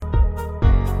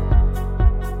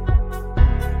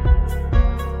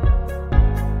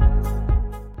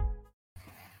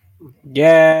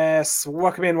Yes,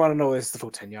 welcome in one and all. This is the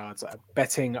Full 10 Yards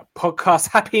Betting Podcast.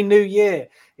 Happy New Year.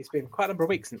 It's been quite a number of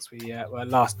weeks since we were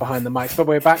last behind the mics, but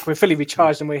we're back. We're fully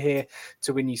recharged and we're here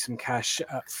to win you some cash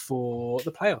for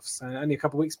the playoffs. Only a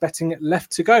couple of weeks betting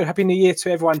left to go. Happy New Year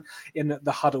to everyone in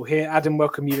the huddle here. Adam,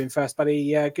 welcome you in first,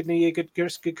 buddy. Good New Year,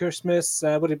 good Christmas.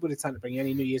 What did Santa bring you?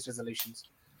 Any New Year's resolutions?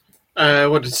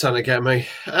 What did Santa get me?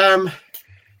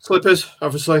 Slippers,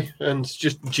 obviously, and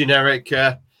just generic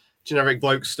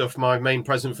bloke stuff. My main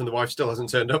present from the wife still hasn't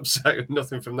turned up, so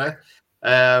nothing from there.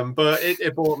 But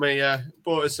it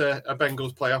bought us a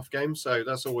Bengals playoff game, so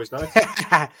that's always nice.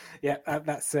 Yeah,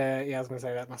 that's I was going to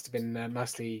say that must have been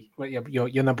nicely. Well,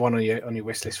 you're number one on your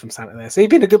wish list from Santa there. So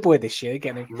you've been a good boy this year,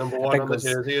 getting number one on the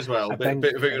jersey as well.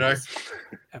 Bit of it, you know.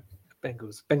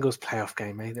 Bengals playoff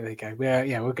game, mate. There we go.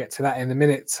 We'll get to that in a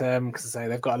minute because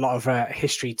they've got a lot of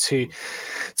history to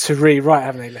rewrite,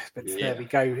 haven't they? But There we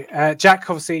go. Jack,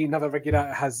 obviously another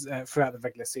regular, has throughout the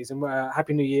regular season.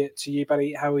 Happy New Year to you,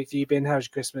 buddy. How have you been? How's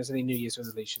your Christmas? Any New Year's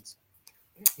resolutions?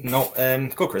 No,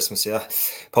 good Christmas, yeah.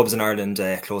 Pubs in Ireland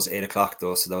close at 8 o'clock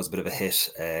though, so that was a bit of a hit.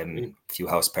 A few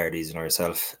house parties, you know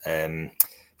yourself. For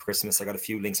Christmas, I got a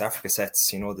few Lynx Africa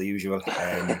sets, you know, the usual.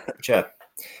 But yeah,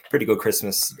 pretty good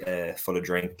Christmas, full of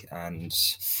drink and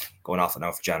going off it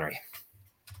now for January.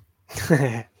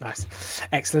 Nice,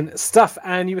 excellent stuff.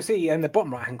 And you will see in the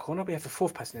bottom right hand corner we have the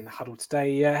fourth person in the huddle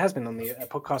today. Has been on the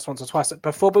podcast once or twice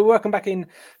before, but welcome back in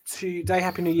today.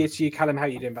 Happy New Year to you, Callum. How are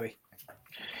you doing, buddy?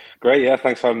 Great, yeah.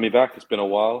 Thanks for having me back. It's been a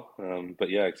while, but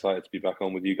yeah, excited to be back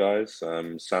on with you guys.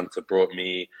 Santa brought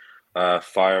me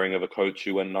firing of a coach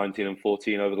who went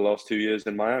 19-14 over the last 2 years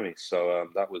in Miami, so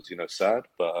that was sad,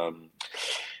 but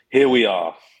here we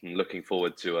are. I'm looking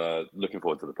forward to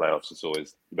the playoffs. It's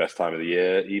always the best time of the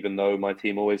year, even though my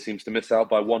team always seems to miss out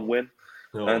by one win.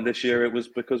 And this year it was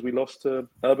because we lost to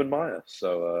Urban Meyer,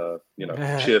 so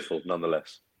cheerful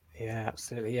nonetheless. Yeah,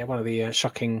 absolutely. Yeah, one of the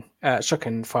shocking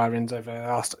firings over the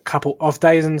last couple of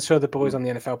days, and sure the boys on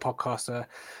the NFL podcast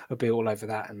will be all over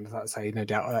that. And like I say, no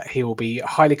doubt he will be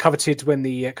highly coveted when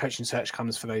the coaching search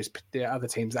comes for the other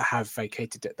teams that have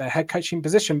vacated their head coaching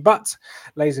position. But,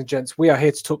 ladies and gents, we are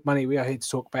here to talk money. We are here to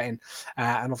talk betting,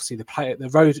 and obviously the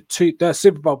road to the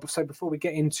Super Bowl. So before we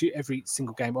get into every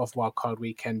single game of Wildcard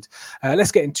Weekend,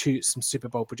 let's get into some Super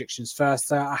Bowl predictions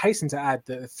first. I hasten to add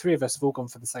that the three of us have all gone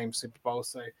for the same Super Bowl,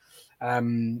 so.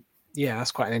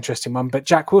 That's quite an interesting one. But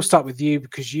Jack, we'll start with you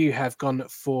because you have gone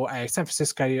for a San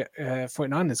Francisco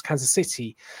 49ers, Kansas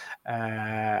City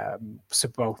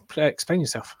Super Bowl. Explain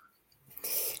yourself.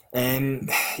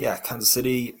 Kansas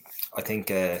City. I think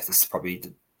this is probably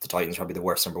the Titans, probably the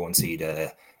worst number one seed in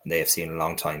the AFC in a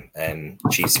long time.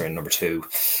 Chiefs are in number two.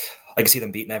 I can see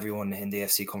them beating everyone in the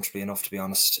AFC comfortably enough, to be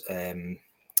honest. I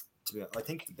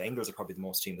think the Bengals are probably the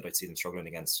most team that I'd see them struggling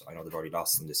against. I know they've already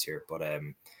lost them this year, but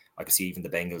I could see even the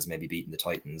Bengals maybe beating the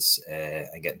Titans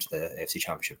and getting to the AFC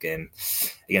Championship game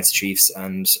against the Chiefs.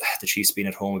 And the Chiefs being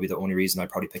at home would be the only reason I'd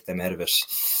probably pick them ahead of it.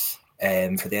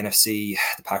 For the NFC,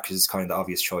 the Packers is kind of the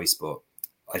obvious choice, but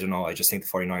I don't know. I just think the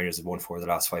 49ers have won 4 of the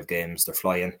last 5 games. They're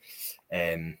flying.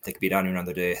 They could beat anyone on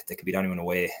their day. They could beat anyone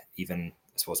away. Even,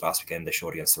 I suppose, last weekend they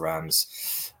showed against the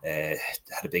Rams. Had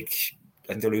a big... I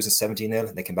think they're losing 17-0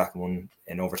 and they came back and won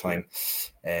in overtime.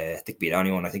 They could beat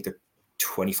anyone. I think they're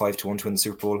 25-1 to win the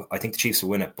Super Bowl. I think the Chiefs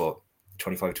will win it, but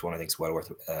 25-1 I think is well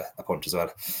worth a punt as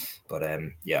well. But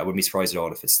I wouldn't be surprised at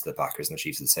all if it's the Packers and the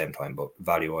Chiefs at the same time. But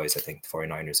value-wise, I think the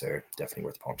 49ers are definitely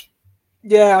worth a punt.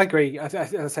 Yeah, I agree. I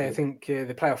think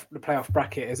the playoff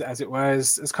bracket, as it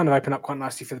was, has kind of opened up quite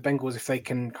nicely for the Bengals if they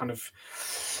can kind of,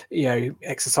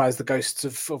 exercise the ghosts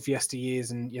of yesteryears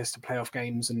and playoff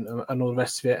games and all the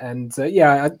rest of it. And I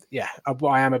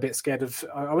am a bit scared of.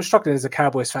 I was struggling as a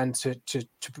Cowboys fan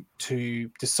to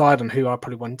decide on who I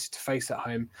probably wanted to face at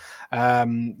home.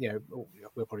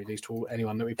 We'll probably lose to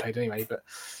anyone that we played anyway, but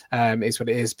it's what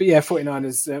it is. But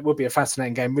 49ers will be a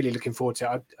fascinating game. Really looking forward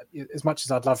to it. As much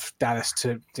as I'd love Dallas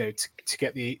to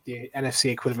get the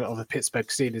NFC equivalent of the Pittsburgh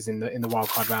Steelers in the wild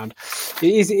card round,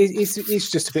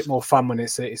 it's just a bit more fun when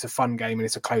it's a fun game and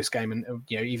it's a close game, and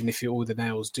even if all the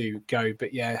nails do go.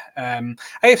 But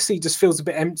AFC just feels a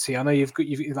bit empty. I know you've got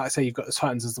the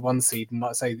Titans as the 1 seed, and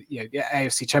the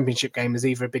AFC Championship game has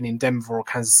either been in Denver or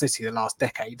Kansas City the last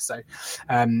decade. So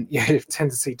if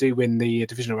Tennessee do win the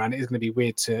divisional round, it is going to be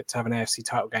weird to have an AFC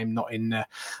title game not in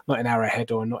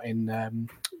Arrowhead or not in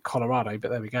Colorado,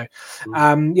 but there we go.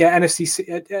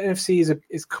 NFC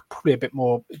is probably a bit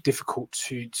more difficult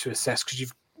to assess because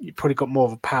you've probably got more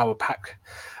of a power packed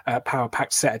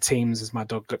set of teams. As my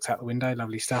dog looks out the window,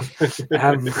 lovely stuff.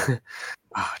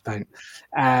 Don't.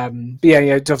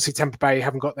 Obviously Tampa Bay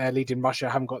haven't got their leading rusher,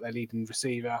 haven't got their leading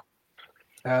receiver.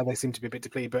 They seem to be a bit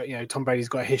depleted, but Tom Brady's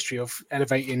got a history of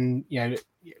elevating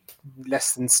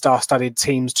less than star-studded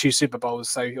teams to Super Bowls.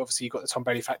 So obviously you've got the Tom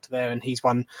Brady factor there, and he's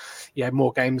won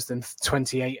more games than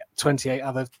 28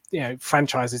 other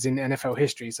franchises in NFL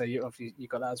history. So you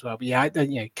got that as well.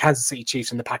 But Kansas City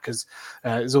Chiefs and the Packers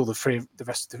is all the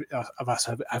rest of us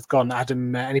have gone.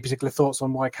 Adam, any particular thoughts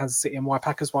on why Kansas City and why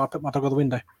Packers? Why I put my dog on the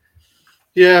window?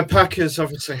 Yeah, Packers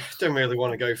obviously don't really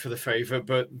want to go for the favourite,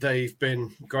 but they've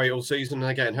been great all season.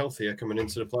 They're getting healthier coming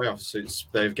into the playoffs.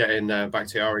 They're getting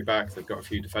Bakhtiari back. They've got a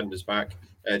few defenders back.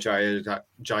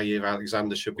 Jair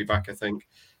Alexander should be back, I think.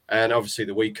 And obviously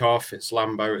the week off, it's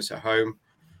Lambeau, it's at home.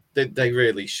 They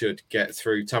really should get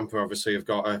through. Tampa obviously have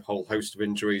got a whole host of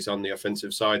injuries on the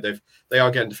offensive side. They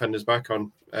are getting defenders back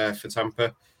on for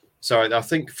Tampa. So I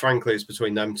think, frankly, it's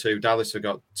between them two. Dallas have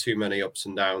got too many ups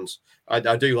and downs.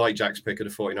 I do like Jack's pick of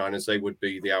the 49ers. They would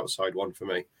be the outside one for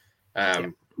me.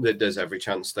 There's every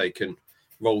chance they can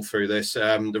roll through this.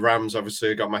 The Rams obviously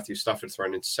have got Matthew Stafford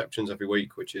throwing interceptions every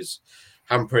week, which is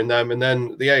hampering them. And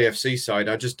then the AFC side,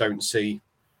 I just don't see,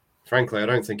 frankly, I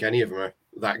don't think any of them are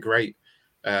that great.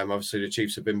 Obviously, the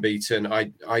Chiefs have been beaten.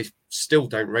 I still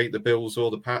don't rate the Bills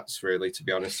or the Pats, really, to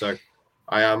be honest. So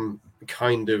I am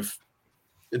kind of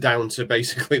down to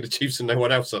basically the Chiefs and no one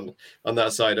else on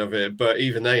that side of it. But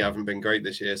even they haven't been great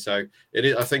this year. So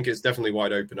I think it's definitely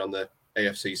wide open on the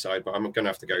AFC side, but I'm going to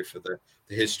have to go for the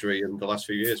history in the last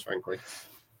few years, frankly.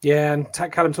 Yeah, and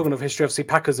Callum, talking of history, obviously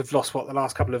Packers have lost the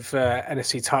last couple of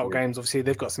NFC title games. Obviously,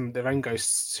 they've got their own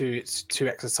ghosts to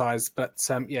exercise, but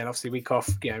obviously week off,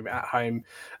 at home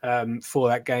for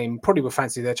that game, probably will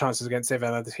fancy their chances against every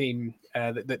other team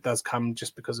that does come,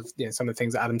 just because of some of the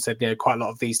things that Adam said. Quite a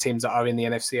lot of these teams that are in the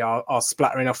NFC are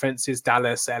splattering offenses: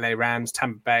 Dallas, LA Rams,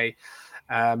 Tampa Bay.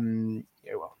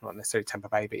 Well, not necessarily Tampa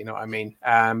Bay, but you know what I mean.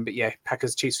 But yeah,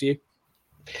 Packers, Chiefs for you.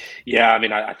 Yeah, I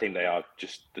mean, I think they are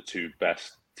just the two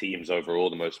best teams overall,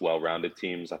 the most well-rounded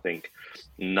teams. I think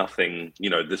nothing,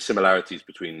 the similarities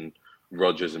between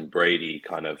Rodgers and Brady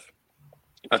kind of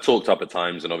are talked up at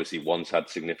times, and obviously one's had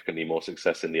significantly more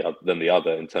success than the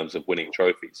other in terms of winning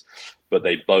trophies, but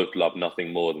they both love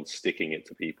nothing more than sticking it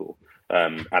to people.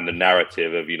 And the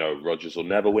narrative of, Rodgers will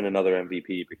never win another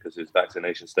MVP because his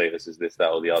vaccination status is this,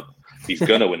 that, or the other. He's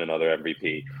going to win another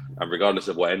MVP. And regardless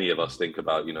of what any of us think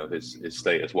about, his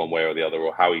status one way or the other,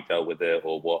 or how he dealt with it,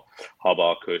 or what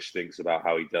Habar Kush thinks about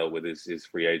how he dealt with his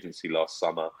free agency last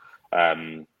summer,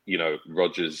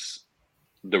 Rodgers,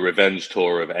 the revenge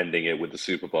tour of ending it with the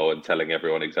Super Bowl and telling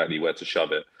everyone exactly where to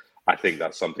shove it, I think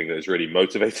that's something that is really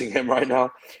motivating him right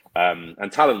now.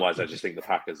 And talent-wise, I just think the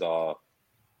Packers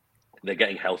they're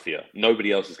getting healthier.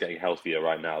 Nobody else is getting healthier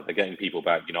right now. They're getting people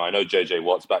back. I know JJ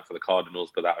Watt's back for the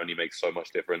Cardinals, but that only makes so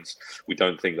much difference. We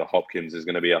don't think that Hopkins is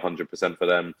going to be 100% for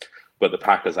them, but the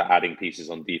Packers are adding pieces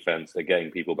on defense. They're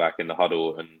getting people back in the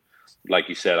huddle. And like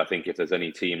you said, I think if there's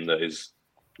any team that is,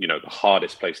 the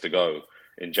hardest place to go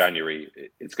in January,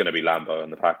 it's going to be Lambeau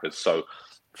and the Packers. So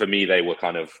for me, they were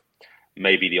kind of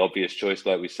maybe the obvious choice,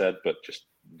 like we said, but just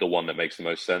the one that makes the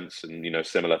most sense. And,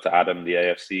 similar to Adam, the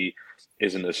AFC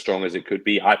isn't as strong as it could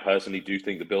be. I personally do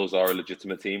think the Bills are a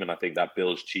legitimate team, and I think that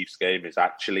Bills-Chiefs game is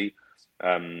actually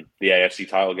the AFC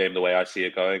title game the way I see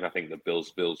it going. I think the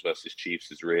Bills versus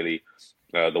Chiefs is really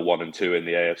the 1 and 2 in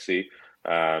the AFC.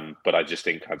 But I just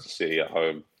think Kansas City at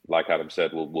home, like Adam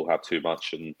said, will have too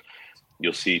much, and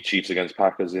you'll see Chiefs against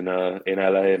Packers in LA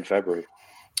in February.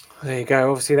 There you go.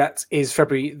 Obviously, that is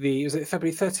February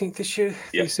 13th this year?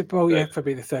 Yeah. The Super Bowl,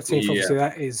 February the 13th. Yeah. Obviously,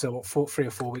 that is 3 or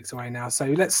 4 weeks away now. So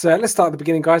let's start at the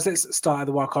beginning, guys. Let's start at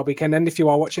the wildcard weekend. And if you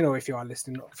are watching or if you are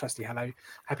listening, firstly, hello,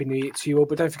 happy New Year to you all.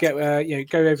 But don't forget,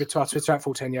 go over to our Twitter at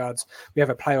Full 10 Yards. We have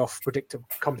a playoff predictive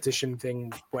competition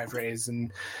thing, whatever it is,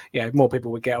 and more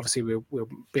people we get. Obviously, we'll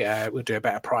do a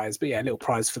better prize. But a little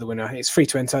prize for the winner. It's free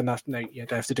to enter. No, you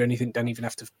don't have to do anything. Don't even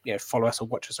have to follow us or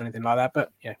watch us or anything like that.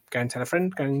 But go and tell a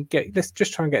friend. Go and let's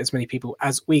just try and get as many people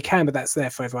as we can, but that's there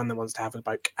for everyone that wants to have a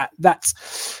poke at that.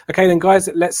 Okay, then, guys,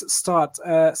 let's start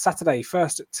Saturday.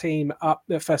 First teams up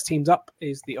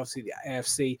is obviously the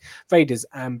AFC Raiders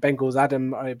and Bengals.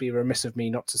 Adam, I'd be remiss of me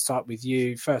not to start with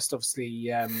you first.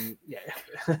 Obviously,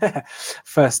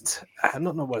 first. It's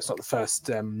not the first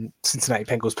Cincinnati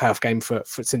Bengals playoff game for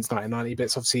since 1990, but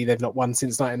it's obviously they've not won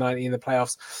since 1990 in the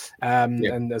playoffs.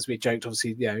 And as we joked,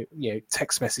 obviously,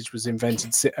 text message was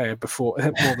invented before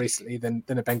more recently than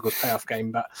a Bengals playoff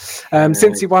game. But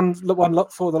since he won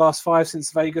for the last 5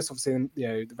 since Vegas, obviously,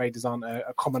 the Raiders aren't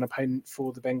a common opponent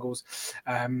for the Bengals.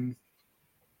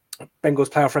 Bengals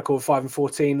playoff record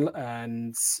 5-14,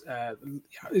 and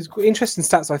it's interesting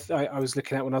stats I was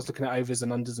looking at when I was looking at overs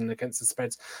and unders and against the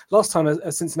spreads. Last time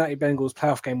a Cincinnati Bengals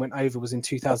playoff game went over was in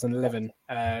 2011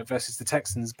 versus the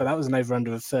Texans, but that was an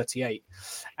over-under of 38.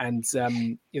 And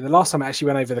the last time it actually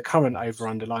went over the current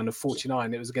over-under line of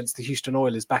 49, it was against the Houston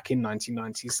Oilers back in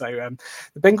 1990. So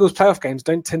the Bengals playoff games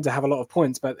don't tend to have a lot of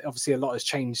points, but obviously a lot has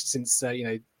changed since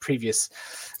previous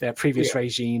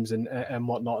regimes and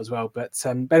whatnot as well. But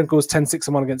Bengals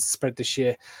 10-6-1 against the spread this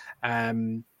year. How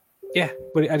do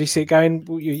you see it going?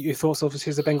 Your thoughts, obviously,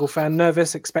 as a Bengal fan?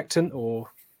 Nervous, expectant, or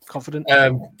confident?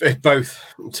 Both,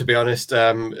 to be honest.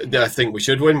 I think we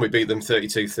should win. We beat them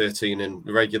 32-13 in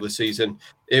the regular season.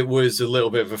 It was a little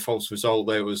bit of a false result.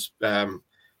 There was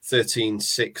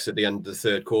 13-6 at the end of the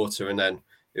third quarter, and then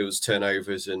it was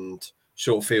turnovers and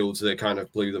short fields that kind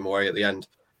of blew them away at the end.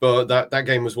 But that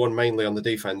game was won mainly on the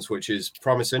defense, which is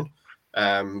promising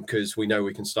because we know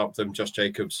we can stop them. Josh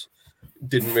Jacobs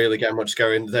didn't really get much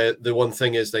going. The one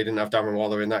thing is they didn't have Darren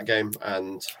Waller in that game,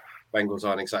 and Bengals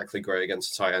aren't exactly great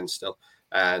against tight ends still.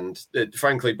 And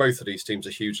frankly, both of these teams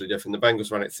are hugely different. The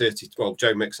Bengals ran at 30. Well,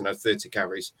 Joe Mixon had 30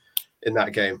 carries in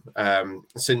that game.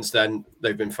 Since then,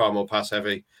 they've been far more pass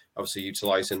heavy, obviously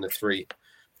utilising the three,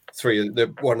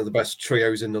 one of the best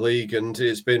trios in the league, and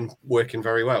it's been working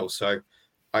very well. So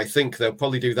I think they'll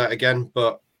probably do that again,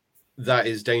 but that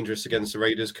is dangerous against the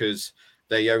Raiders because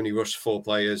they only rush 4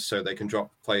 players, so they can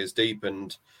drop players deep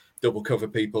and double cover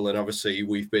people. And obviously the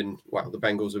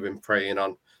Bengals have been preying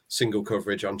on single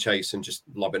coverage on Chase and just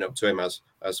lobbing up to him, as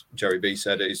Jerry B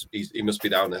said, he must be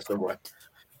down there somewhere.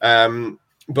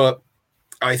 But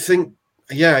I think,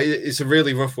 it's a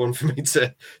really rough one for me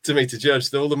to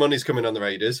judge. All the money's coming on the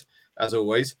Raiders, as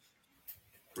always.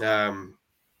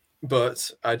 But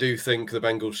I do think the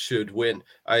Bengals should win.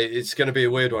 It's going to be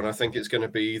a weird one. I think it's going to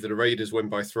be either the Raiders win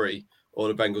by 3 or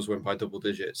the Bengals win by double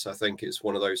digits. I think it's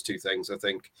one of those two things. I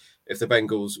think if the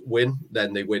Bengals win,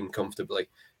 then they win comfortably.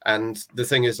 And the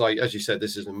thing is, as you said,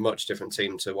 this is a much different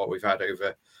team to what we've had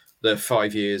over the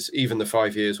 5 years, even the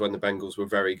 5 years when the Bengals were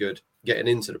very good getting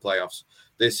into the playoffs.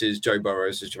 This is Joe Burrow,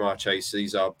 this is Jamar Chase.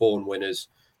 These are born winners.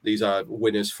 These are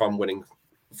winners from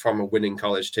a winning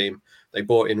college team. They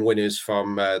brought in winners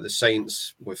from the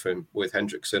Saints with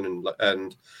Hendrickson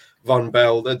and Von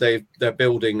Bell. They're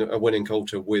building a winning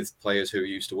culture with players who are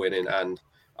used to winning, and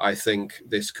I think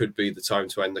this could be the time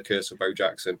to end the curse of Bo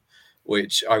Jackson,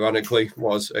 which ironically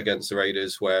was against the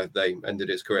Raiders where they ended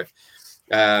his career.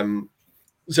 I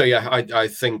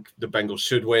think the Bengals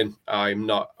should win. I'm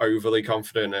not overly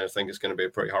confident, and I think it's going to be a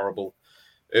pretty horrible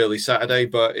early Saturday,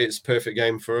 but it's a perfect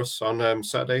game for us on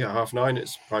Saturday at 9:30.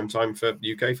 It's prime time for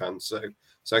UK fans, so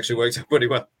it's actually worked out pretty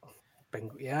well.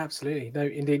 Yeah, absolutely. No,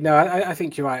 indeed. No, I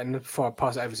think you're right. And before I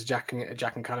pass it over to Jack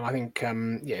and Callum, I think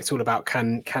it's all about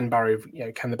can Burrow,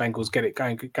 can the Bengals get it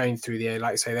going through the air?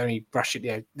 Like I say, they only rush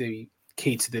it. The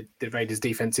key to the Raiders'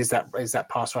 defense is that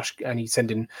pass rush, only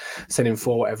sending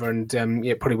 4 whatever, and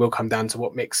it probably will come down to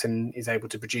what Mixon is able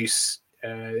to produce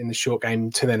in the short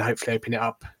game to then hopefully open it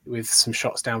up with some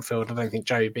shots downfield. I don't think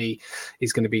Joey B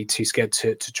is going to be too scared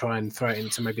to try and throw it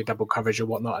into maybe double coverage or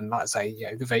whatnot. And like I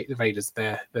say, the Raiders,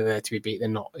 they're there to be beat. They're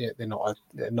not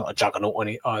a juggernaut on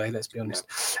it, are they? Let's be honest.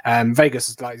 Vegas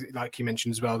is like you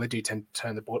mentioned as well. They do tend to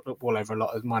turn the ball over a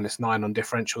lot, of -9 on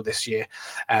differential this year.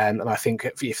 And I think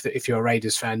if you're a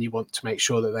Raiders fan, you want to make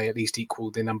sure that they at least equal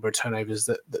the number of turnovers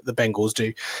that the Bengals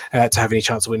do to have any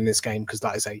chance of winning this game. Because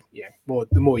like I say,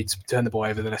 the more you turn the ball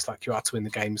over, the less likely you are to win the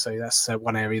game. So that's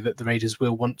one area that the Raiders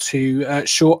will want to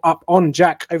shore up on.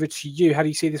 Jack, over to you. How do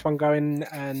you see this one going?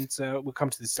 And we'll come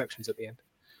to the selections at the end.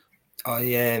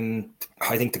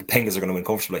 I think the Bengals are going to win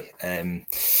comfortably.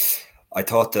 I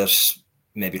thought that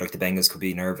maybe the Bengals could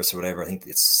be nervous or whatever. I think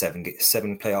it's seven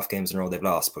playoff games in a row they've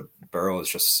lost, but Burrow is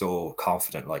just so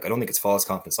confident. I don't think it's false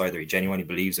confidence either. He genuinely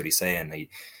believes what he's saying.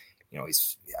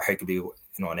 He's arguably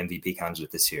an MVP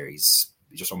candidate this year. He's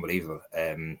just unbelievable.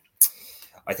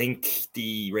 I think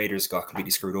the Raiders got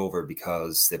completely screwed over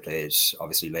because they played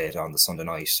obviously late on the Sunday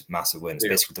night, massive wins,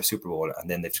 basically their Super Bowl, and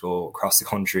then they have to go across the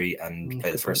country and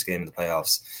play the first game of the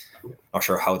playoffs. Not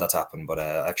sure how that's happened, but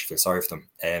I actually feel sorry for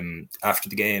them. After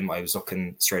the game, I was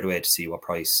looking straight away to see what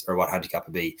price or what handicap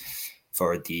would be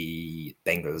for the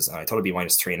Bengals, and I thought it'd be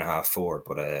 -3.5, 4,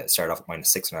 but it started off at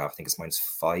 -6.5. I think it's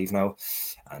 -5 now,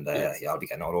 and I'll be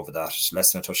getting all over that.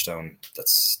 Less than a touchdown.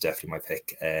 That's definitely my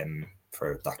pick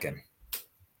for that game.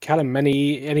 Callum,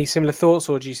 any similar thoughts,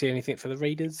 or do you see anything for the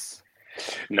Raiders?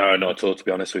 No, not at all, to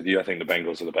be honest with you. I think the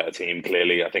Bengals are the better team,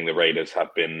 clearly. I think the Raiders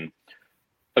have been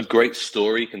a great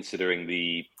story considering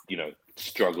the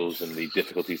struggles and the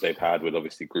difficulties they've had with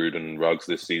obviously Gruden and Ruggs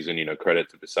this season. You know, credit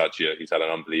to Bisaccia. He's had an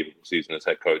unbelievable season as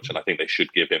head coach, and I think they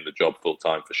should give him the job full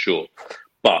time for sure.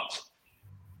 But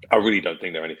I really don't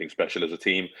think they're anything special as a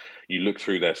team. You look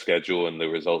through their schedule and the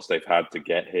results they've had to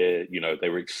get here, you know, they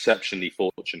were exceptionally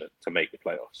fortunate to make the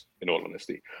playoffs, in all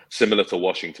honesty. Similar to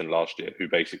Washington last year, who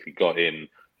basically got in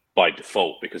by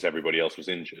default because everybody else was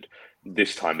injured.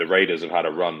 This time, the Raiders have had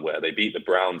a run where they beat the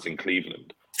Browns in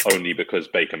Cleveland only because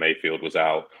Baker Mayfield was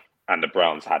out and the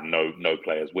Browns had no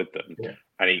players with them. Yeah.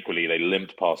 And equally, they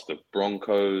limped past the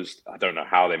Broncos. I don't know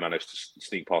how they managed to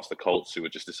sneak past the Colts, who were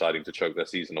just deciding to choke their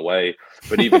season away.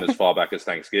 But even as far back as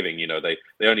Thanksgiving, you know, they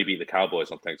only beat the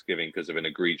Cowboys on Thanksgiving because of an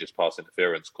egregious pass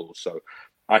interference call. So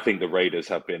I think the Raiders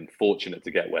have been fortunate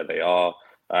to get where they are.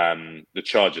 The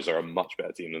Chargers are a much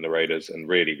better team than the Raiders, and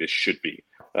really this should be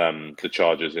the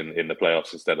Chargers in the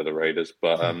playoffs instead of the Raiders.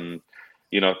 But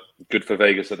you know, good for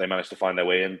Vegas that they managed to find their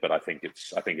way in, but I think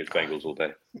it's Bengals all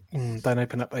day. Don't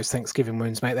open up those Thanksgiving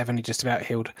wounds, mate. They've only just about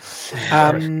healed.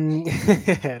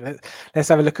 Let's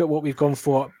have a look at what we've gone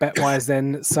for bet-wise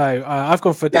then. So I've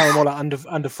gone for Darren Waller under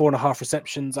 4.5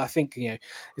 receptions. I think, you know,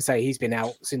 say he's been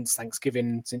out since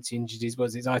Thanksgiving, since he injured his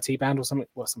IT band or something,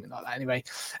 something like that anyway.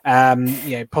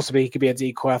 You know, possibly he could be a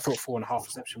decoy. I thought 4.5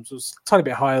 receptions was a tiny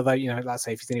bit higher though. You know, let's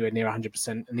say if he's anywhere near 100%,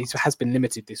 and he has been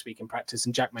limited this week in practice.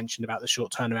 And Jack mentioned about the short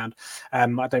turnaround.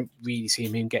 I don't really see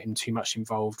him getting too much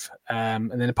involved. And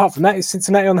then apart from that, it's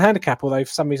Cincinnati on the handicap, although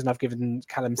for some reason I've given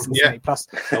Callum Cincinnati plus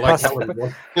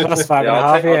 5.5.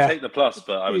 I'll take the plus,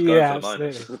 but I was going for the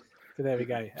minus. So there we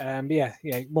go.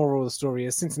 Moral of the story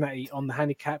is Cincinnati on the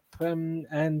handicap, and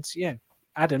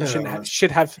Adam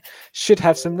should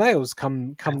have some nails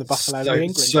come the Buffalo New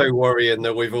England. So worrying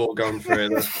that we've all gone through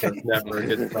it. That's never a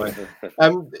good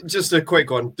time. Just a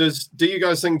quick one. Do you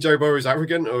guys think Joe Burrow is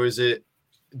arrogant, or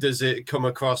does it come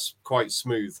across quite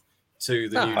smooth to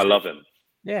the new? I love him.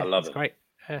 Yeah, I love him. Great.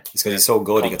 It's because he's so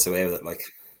good, he gets away with it. Like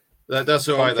that's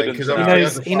all right then, because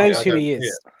he knows who he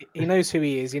is. Yeah. He knows who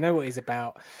he is. You know what he's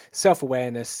about.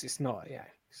 Self-awareness. It's not.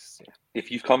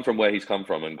 If you've come from where he's come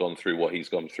from and gone through what he's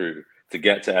gone through to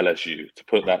get to LSU, to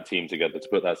put that team together, to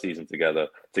put that season together,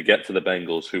 to get to the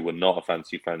Bengals, who were not a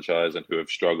fancy franchise and who have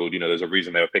struggled. You know, there's a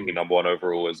reason they were picking number 1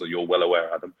 overall, as you're well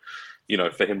aware, Adam. You know,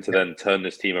 for him to then turn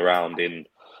this team around in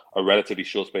a relatively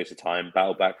short space of time,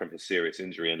 battle back from his serious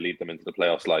injury and lead them into the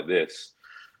playoffs like this.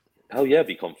 Hell yeah,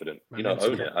 be confident. You know,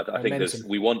 own it. I think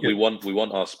we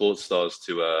want our sports stars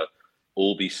to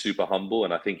all be super humble,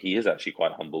 and I think he is actually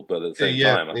quite humble. But at the same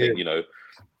time, I think, you know,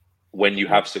 when you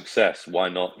have success, why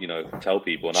not, you know, tell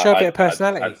people? And show a bit of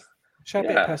personality.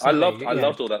 I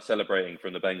loved all that celebrating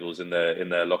from the Bengals in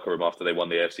their locker room after they won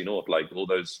the AFC North. Like all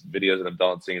those videos of them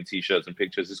dancing and T-shirts and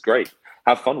pictures is great.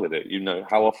 Have fun with it. You know,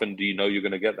 how often do you know you're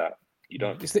going to get that? You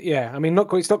don't. I mean,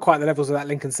 it's not quite the levels of that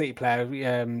Lincoln City player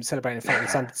celebrating in front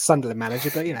of the Sunderland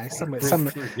manager, but you know,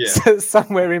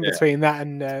 somewhere in between that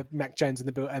and Mac Jones and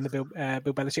the Bill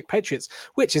Belichick Patriots,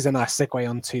 which is a nice segue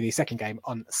onto the second game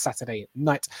on Saturday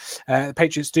night. The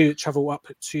Patriots do travel up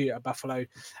to Buffalo,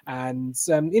 and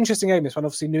interesting game this one.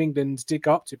 Obviously, New England did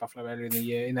go up to Buffalo earlier in the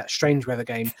year in that strange weather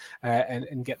game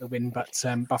and get the win, but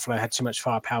Buffalo had too much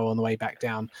firepower on the way back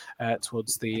down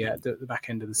towards the back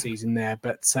end of the season there,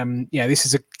 but this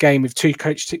is a game with two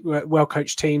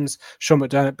well-coached teams. Sean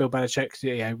McDermott, Bill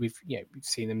Belichick. We've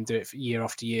seen them do it for year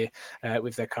after year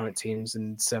with their current teams,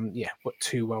 and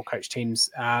two well-coached teams.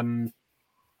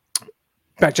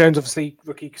 Mac Jones, obviously,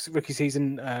 rookie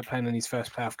season, playing in his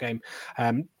first playoff game.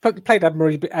 But played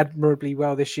admirably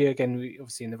well this year. Again,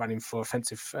 obviously in the running for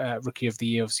offensive rookie of the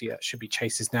year. Obviously, that should be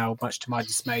Chase's now, much to my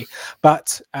dismay.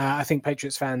 But I think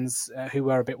Patriots fans who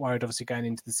were a bit worried, obviously, going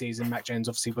into the season, Mac Jones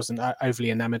obviously wasn't overly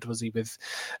enamoured, was he, with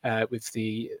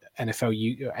the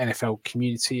NFL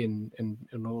community and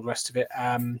all the rest of it.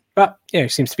 But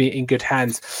seems to be in good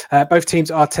hands. Both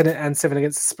teams are 10-7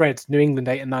 against the spread. New England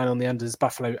 8-9 on the unders.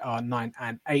 Buffalo are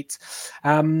 9-8.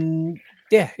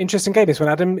 Interesting game this one,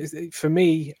 Adam. For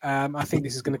me, I think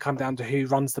this is going to come down to who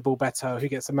runs the ball better, who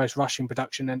gets the most rushing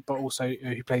production, but also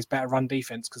who plays better run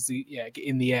defense. Because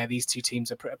in the air, these two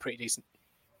teams are pretty decent.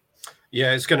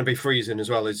 Yeah, it's going to be freezing as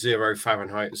well. It's 0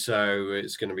 Fahrenheit, so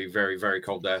it's going to be very, very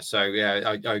cold there. So,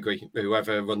 I agree.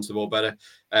 Whoever runs the ball better.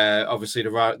 Obviously,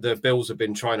 the Bills have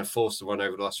been trying to force the run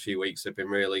over the last few weeks. They've been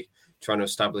really trying to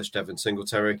establish Devin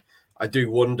Singletary. I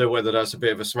do wonder whether that's a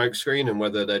bit of a smokescreen and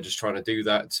whether they're just trying to do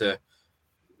that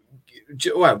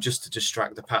just to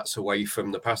distract the Pats away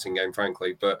from the passing game,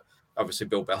 frankly. But obviously,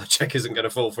 Bill Belichick isn't going to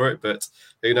fall for it, but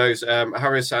who knows?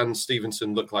 Harris and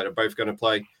Stevenson look like they're both going to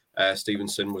play.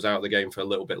 Stevenson was out of the game for a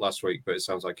little bit last week, but it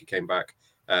sounds like he came back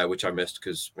which I missed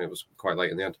because it was quite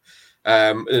late in the end.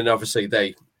 And obviously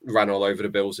they ran all over the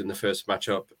Bills in the first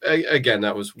matchup. Again,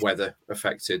 that was weather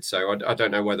affected, so I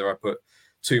don't know whether I put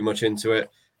too much into it.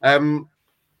 I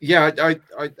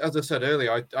as I said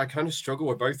earlier, I kind of struggle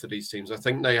with both of these teams. I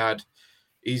think they had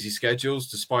easy schedules,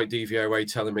 despite DVOA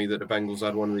telling me that the Bengals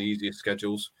had one of the easiest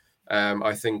schedules.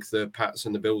 I think the Pats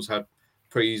and the Bills had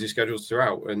pretty easy schedules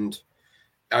throughout, and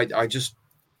I just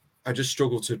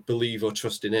struggle to believe or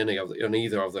trust in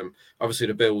either of them. Obviously,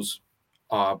 the Bills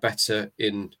are better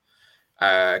in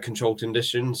controlled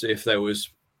conditions. If there was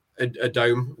a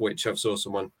dome, which I've saw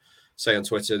someone say on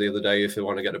Twitter the other day, if they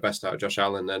want to get the best out of Josh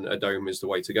Allen, then a dome is the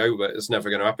way to go, but it's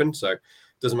never going to happen, so it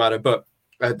doesn't matter. But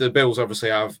the Bills obviously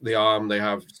have the arm, they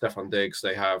have Stephon Diggs,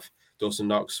 they have Dawson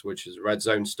Knox, which is red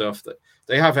zone stuff, that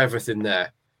they have everything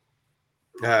there.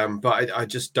 But I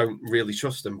just don't really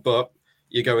trust them. But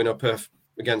you're going up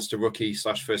against a rookie /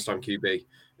 first-time QB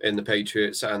in the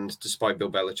Patriots, and despite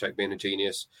Bill Belichick being a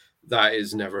genius, that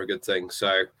is never a good thing.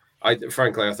 So,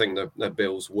 frankly, I think the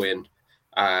Bills win.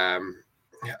 I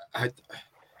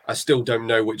still don't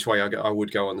know which way I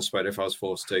would go on the spread if I was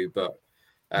forced to, but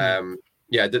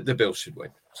the Bills should win.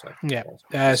 So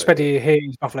spread here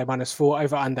is Buffalo -4,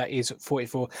 over under is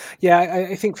 44.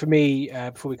 I think for me,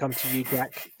 before we come to you,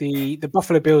 Jack, the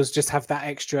Buffalo Bills just have that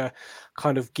extra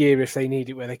kind of gear if they need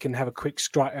it, where they can have a quick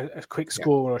strike, a quick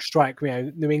score or a strike.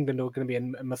 New England are going to be a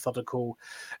methodical,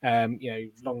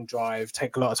 long drive,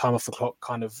 take a lot of time off the clock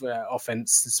kind of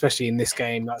offense, especially in this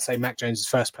game. Like say Mac Jones'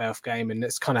 first playoff game, and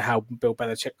it's kind of how Bill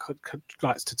Belichick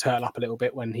likes to turtle up a little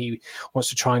bit when he wants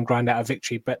to try and grind out a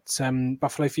victory. But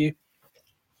Buffalo for you?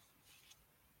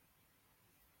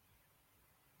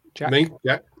 Jack? Me?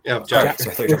 Jack? Yeah, Jack.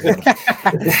 Like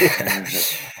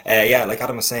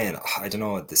Adam was saying, I don't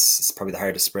know, this is probably the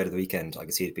hardest spread of the weekend. I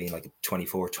can see it being like a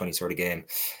 24-20 sort of game.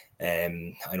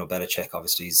 I know Belichick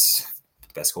obviously is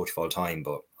the best coach of all time,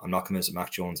 but I'm not convinced with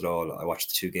Mac Jones at all. I watched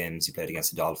the 2 games he played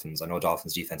against the Dolphins. I know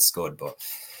Dolphins defense is good, but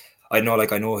I know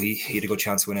he had a good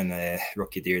chance of winning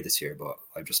Rookie of the Year this year, but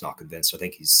I'm just not convinced. I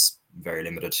think he's very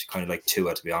limited, kind of like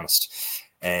Tua, to be honest.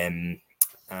 And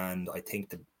I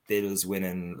think the Bills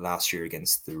winning last year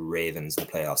against the Ravens in the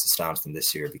playoffs has stamped them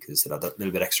this year, because they have that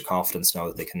little bit extra confidence now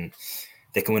that they can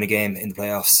win a game in the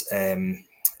playoffs. I'm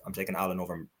taking Allen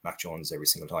over Mac Jones every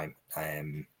single time.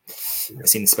 I've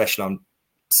seen the special on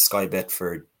Sky Bet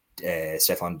for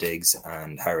Stephon Diggs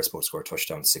and Harris both score a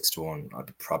touchdown 6-1.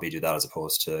 I'd probably do that as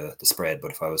opposed to the spread,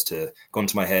 but if I was to go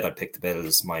into my head, I'd pick the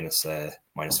Bills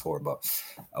 -4, but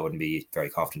I wouldn't be very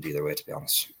confident either way, to be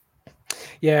honest.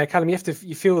 Yeah, Callum,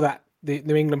 you feel that the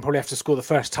New England probably have to score the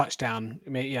first touchdown. I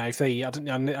mean, if they, I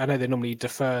know they normally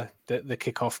defer the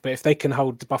kickoff, but if they can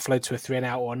hold Buffalo to a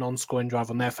 3-and-out or a non-scoring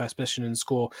drive on their first possession and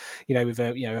score, with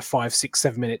a 5, 6,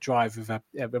 7 minute drive with a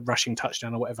rushing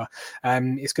touchdown or whatever,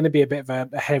 it's going to be a bit of a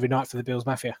hairy night for the Bills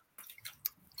Mafia.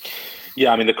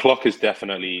 Yeah, I mean, the clock is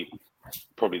definitely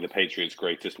probably the Patriots'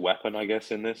 greatest weapon, I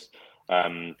guess, in this.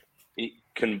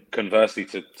 Conversely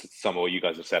to some of what you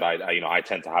guys have said, I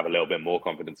tend to have a little bit more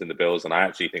confidence in the Bills, and I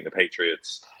actually think the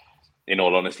Patriots, in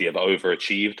all honesty, have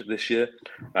overachieved this year.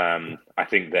 I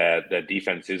think their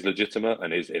defense is legitimate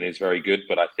and is very good,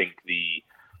 but I think the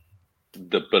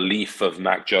belief of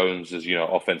Mac Jones as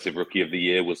offensive rookie of the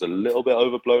year was a little bit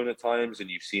overblown at times,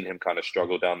 and you've seen him kind of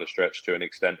struggle down the stretch to an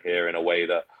extent here in a way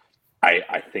that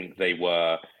I think they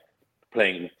were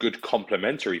playing good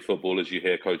complementary football, as you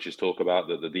hear coaches talk about,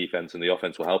 that the defense and the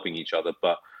offense were helping each other.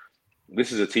 But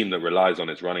this is a team that relies on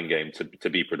its running game to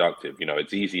be productive.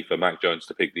 It's easy for Mac Jones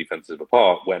to pick defenses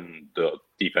apart when the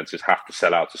defenses have to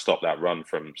sell out to stop that run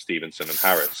from Stevenson and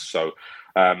Harris. So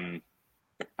I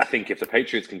think if the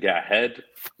Patriots can get ahead,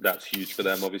 that's huge for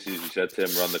them. Obviously, as you said,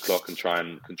 Tim, run the clock and try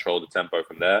and control the tempo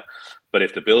from there. But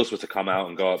if the Bills were to come out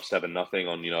and go up 7-0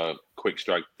 on, quick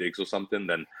strike Diggs or something,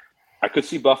 then I could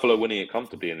see Buffalo winning it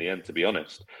comfortably in the end, to be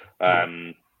honest.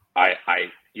 I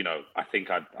think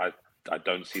I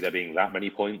don't see there being that many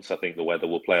points. I think the weather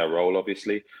will play a role,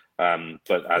 obviously.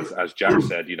 But as Jack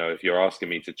said, if you're asking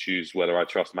me to choose whether I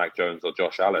trust Mac Jones or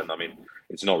Josh Allen, I mean,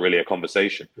 it's not really a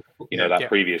conversation.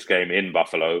 Previous game in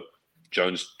Buffalo,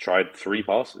 Jones tried 3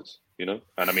 passes, and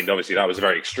I mean, obviously that was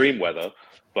very extreme weather.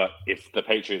 But if the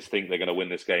Patriots think they're going to win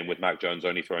this game with Mac Jones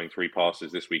only throwing 3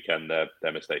 passes this weekend,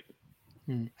 they're mistaken.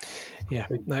 Yeah,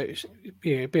 no,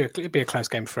 it'd be a close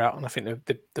game throughout, and I think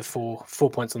the 4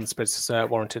 points on the spread is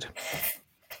warranted.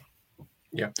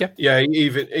 Yeah.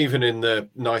 Even in the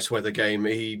nice weather game,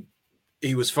 he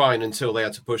was fine until they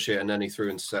had to push it, and then he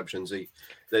threw interceptions.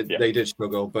 They did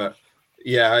struggle, but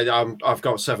I've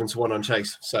got 7-1 on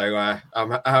Chase, so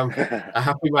I'm a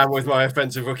happy man with my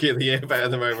offensive rookie of the year bet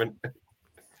at the moment.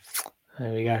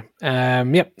 There we go.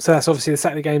 Yep. So that's obviously the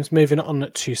Saturday games. Moving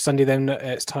on to Sunday, then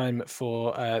it's time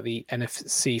for the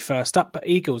NFC first up. But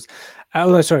Eagles.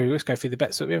 No, sorry. Let's go through the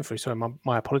bets that we went through. Sorry,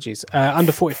 my apologies.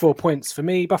 Under 44 points for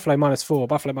me. Buffalo -4.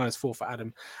 Buffalo -4 for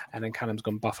Adam, and then Callum's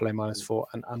gone Buffalo -4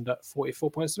 and under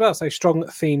 44 points as well. So strong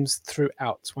themes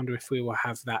throughout. Wonder if we will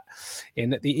have that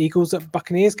in the Eagles at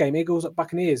Buccaneers game. Eagles at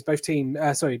Buccaneers. Both team.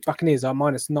 Buccaneers are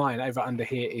 -9. Over under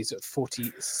here is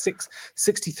 46.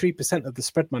 63% of the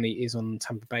spread money is on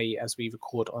Tampa Bay as we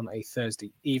record on a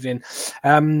Thursday evening.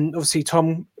 Obviously,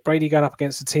 Tom Brady going up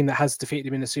against a team that has defeated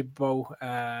him in the Super Bowl.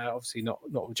 Obviously, not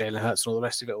with Jalen Hurts and all the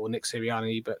rest of it, or Nick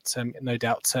Sirianni, but no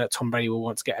doubt Tom Brady will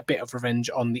want to get a bit of revenge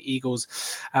on the Eagles.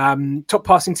 Top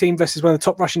passing team versus one of the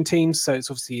top rushing teams, so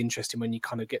it's obviously interesting when you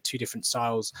kind of get two different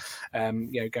styles,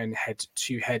 going head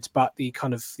to head. But the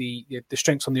kind of the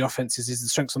strengths on the offenses is the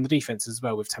strengths on the defense as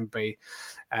well, with Tampa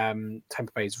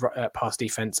Bay's pass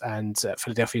defense and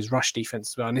Philadelphia's rush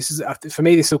defense as well. And this is, for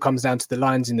me, this all comes down to the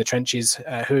lines in the trenches.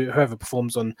 Whoever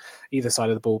performs on either side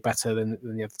of the ball better than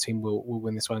the other team will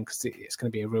win this one, because it's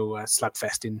going to be a real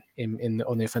slugfest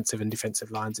on the offensive and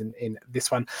defensive lines in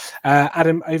this one.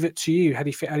 Adam, over to you. How do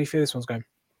you feel this one's going?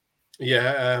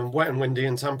 Yeah, wet and windy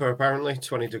in Tampa, apparently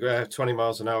 20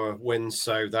 miles an hour winds,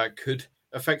 so that could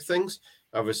affect things.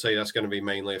 Obviously, that's going to be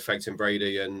mainly affecting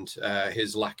Brady and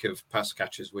his lack of pass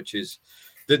catches, which is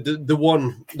the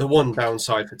one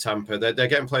downside for Tampa. They're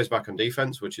getting players back on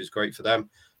defense, which is great for them.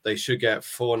 They should get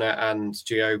Fournette and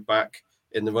Gio back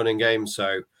in the running game,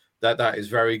 so that is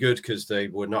very good, because they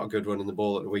were not good running the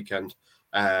ball at the weekend.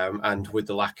 And with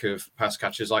the lack of pass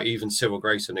catchers, like even Cyril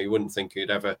Grayson, who you wouldn't think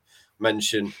he'd ever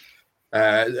mention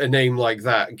a name like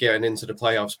that getting into the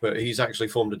playoffs, but he's actually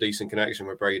formed a decent connection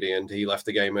with Brady, and he left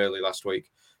the game early last week.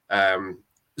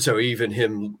 So even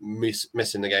him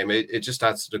missing the game, it just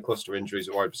adds to the cluster injuries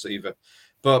at wide receiver.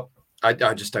 But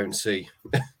I just don't see,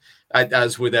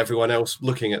 as with everyone else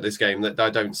looking at this game, that I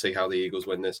don't see how the Eagles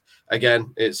win this.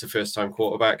 Again, it's a first-time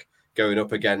quarterback going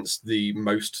up against the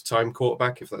most-time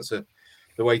quarterback, if that's the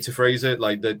way to phrase it.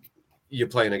 Like you're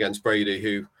playing against Brady,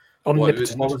 who what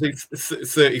was he?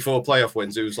 34 playoff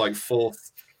wins. It was like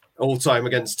fourth all-time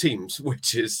against teams,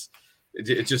 which is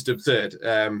just absurd.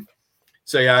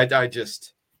 So yeah, I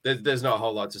just there's not a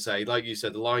whole lot to say. Like you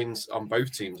said, the lines on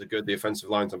both teams are good. The offensive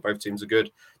lines on both teams are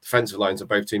good. Defensive lines on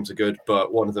both teams are good.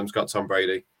 But one of them's got Tom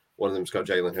Brady. One of them's got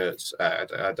Jalen Hurts.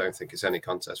 I don't think it's any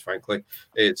contest, frankly.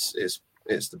 It's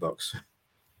the Bucs.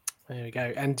 There we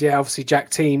go. And yeah, obviously, Jack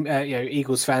team,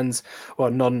 Eagles fans or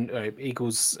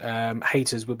non-Eagles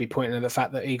haters would be pointing at the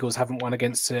fact that Eagles haven't won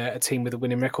against a team with a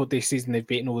winning record this season. They've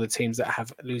beaten all the teams that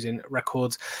have losing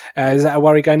records. Is that a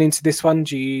worry going into this one?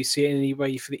 Do you see any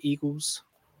way for the Eagles?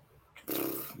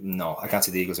 No, I can't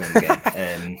see the Eagles winning the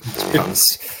game. To be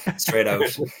honest, straight out.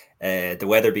 The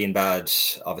weather being bad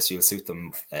obviously will suit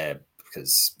them,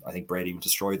 because I think Brady would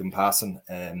destroy them passing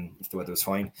if the weather was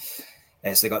fine.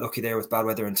 So they got lucky there with bad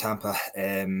weather in Tampa.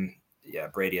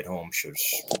 Brady at home should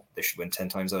win 10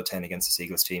 times out of 10 against this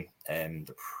Eagles team. They're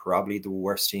probably the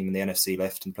worst team in the NFC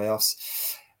left in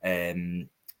playoffs.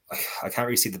 I can't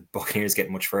really see the Buccaneers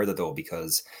getting much further though,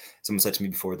 because someone said to me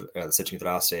the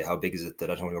last day, how big is it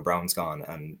that Antonio Brown's gone?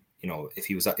 And if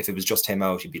it was just him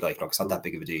out, you'd be like, look, it's not that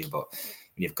big of a deal. But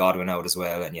when you have Godwin out as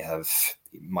well, and you have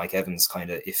Mike Evans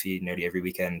kind of iffy nearly every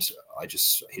weekend, he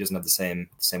doesn't have the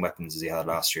same weapons as he had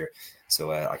last year.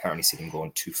 So I can't really see them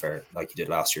going too far like he did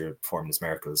last year, performing his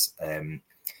miracles.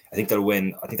 I think they'll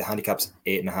win. I think the handicap's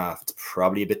 8.5. It's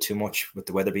probably a bit too much with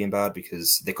the weather being bad,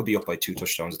 because they could be up by 2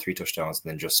 touchdowns or 3 touchdowns and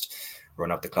then just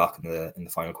run out the clock in the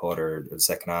final quarter or the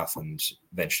second half, and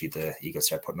eventually the Eagles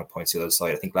start putting up points to the other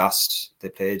side. I think last they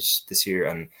played this year,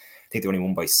 and I think they only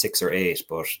won by 6 or 8,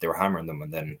 but they were hammering them,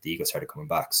 and then the Eagles started coming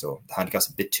back. So the handicap's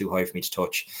a bit too high for me to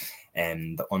touch.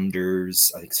 And the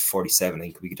unders, I think it's 47. I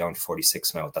think we get down to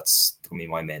 46 now. That's going to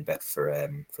be my main bet for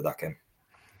that game.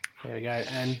 There we go.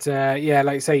 And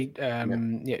like you say,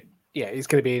 it's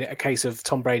going to be a case of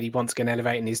Tom Brady once again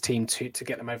elevating his team to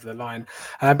get them over the line.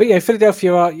 But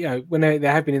Philadelphia are, when they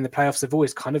have been in the playoffs, they've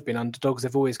always kind of been underdogs.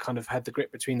 They've always kind of had the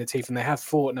grip between the teeth, and they have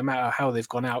fought no matter how they've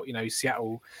gone out.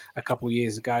 Seattle a couple of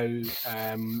years ago,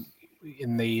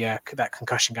 in the that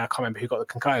concussion guy, I can't remember who got the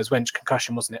concussion. It was Wench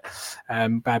concussion, wasn't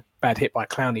it? Bad hit by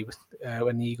Clowney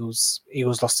when the Eagles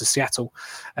lost to Seattle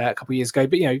a couple of years ago.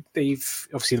 But they've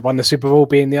obviously won the Super Bowl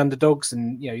being the underdogs,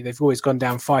 and they've always gone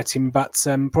down fighting. But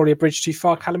probably a bridge too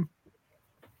far, Callum.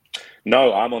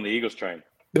 No, I'm on the Eagles train.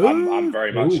 I'm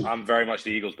very much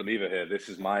the Eagles believer here. This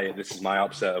is my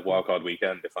upset of wildcard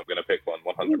weekend if I'm going to pick one,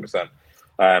 100%.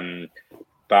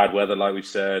 Bad weather, like we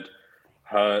said.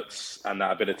 Hurts and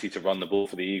that ability to run the ball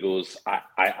for the Eagles,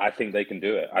 I think they can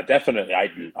do it.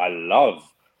 I love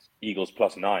Eagles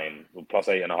 +9 or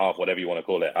 +8.5, whatever you want to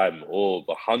call it. I'm all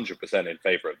 100% in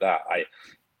favor of that.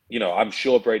 I'm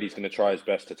sure Brady's going to try his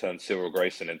best to turn Cyril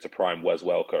Grayson into prime Wes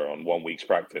Welker on 1 week's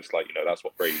practice. That's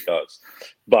what Brady does.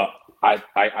 But I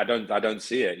don't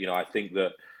see it. I think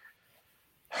that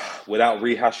without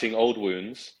rehashing old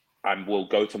wounds, I will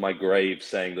go to my grave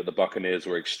saying that the Buccaneers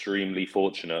were extremely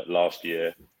fortunate last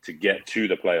year to get to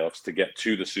the playoffs, to get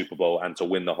to the Super Bowl, and to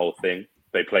win the whole thing.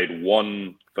 They played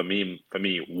one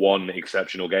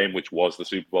exceptional game, which was the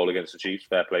Super Bowl against the Chiefs.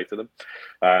 Fair play to them.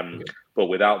 But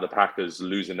without the Packers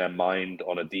losing their mind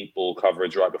on a deep ball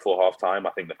coverage right before halftime,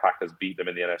 I think the Packers beat them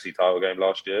in the NFC title game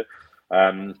last year.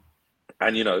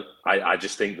 I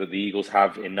just think that the Eagles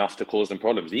have enough to cause them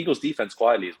problems. The Eagles defense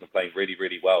quietly has been playing really,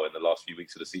 really well in the last few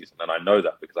weeks of the season. And I know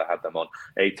that because I had them on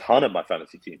a ton of my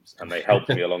fantasy teams and they helped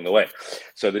me along the way.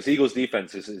 So this Eagles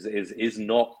defense is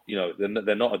not,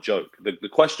 they're not a joke. The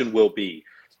question will be,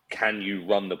 can you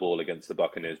run the ball against the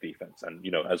Buccaneers defense? And,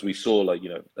 as we saw,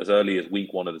 as early as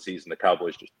week 1 of the season, the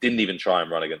Cowboys just didn't even try and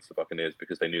run against the Buccaneers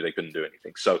because they knew they couldn't do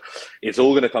anything. So it's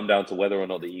all going to come down to whether or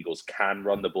not the Eagles can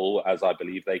run the ball, as I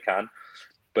believe they can.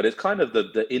 But it's kind of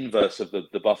the inverse of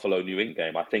the Buffalo New England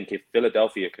game. I think if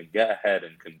Philadelphia can get ahead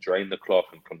and can drain the clock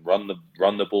and can run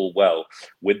the ball well,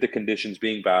 with the conditions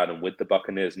being bad and with the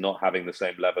Buccaneers not having the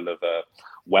same level of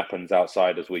weapons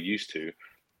outside as we're used to,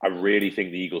 I really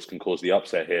think the Eagles can cause the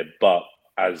upset here. But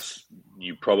as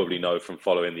you probably know from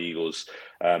following the Eagles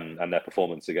and their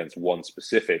performance against one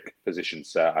specific position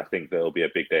set, I think there'll be a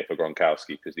big day for Gronkowski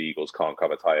because the Eagles can't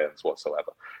cover tight ends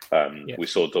whatsoever. We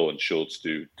saw Dalton Schultz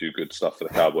do good stuff for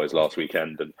the Cowboys last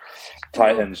weekend, and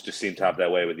tight ends just seem to have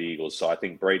their way with the Eagles. So I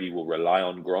think Brady will rely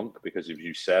on Gronk because, as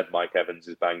you said, Mike Evans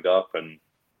is banged up and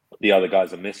the other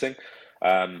guys are missing.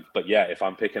 But yeah, if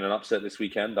I'm picking an upset this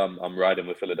weekend, I'm riding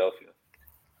with Philadelphia.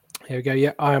 Here we go.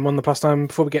 Yeah, I am on the +9.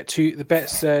 Before we get to the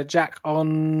bets, Jack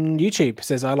on YouTube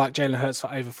says, I like Jalen Hurts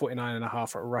for over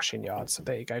 49.5 rushing yards. So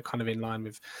there you go, kind of in line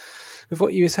with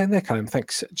what you were saying there, Callum.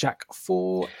 Thanks, Jack,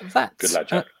 for that. Good luck,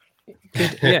 Jack.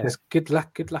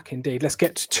 Good luck indeed. Let's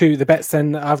get to the bets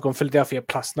then. I've gone Philadelphia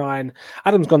 +9.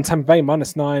 Adam's gone Tampa Bay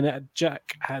 -9.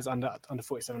 Jack has under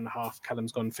 47.5.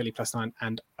 Callum's gone Philly +9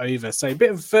 and over. So a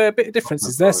bit of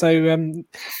differences there. So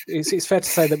it's fair to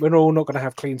say that we're all not going to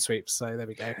have clean sweeps. So there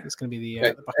we go. It's going to be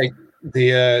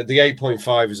the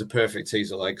 8.5 is a perfect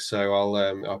teaser leg. So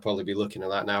I'll probably be looking at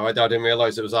that now. I didn't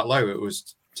realize it was that low. It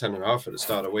was 10.5 at the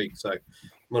start of the week. So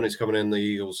money's coming in the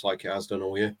Eagles like it has done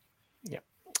all year. Yeah.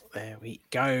 There we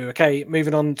go. Okay,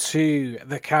 moving on to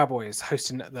the Cowboys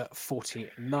hosting the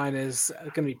 49ers.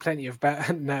 Going to be plenty of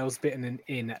nails bitten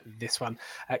in this one.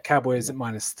 Cowboys at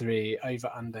 -3, over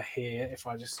under here. If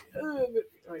I just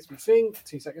makes me think,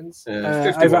 2 seconds.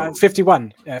 Over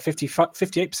 51,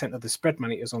 58% of the spread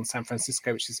money is on San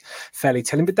Francisco, which is fairly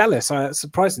telling. But Dallas,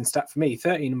 surprising stat for me,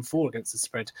 13-4 against the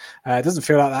spread. It doesn't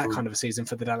feel like that kind of a season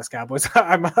for the Dallas Cowboys.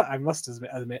 I must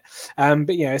admit.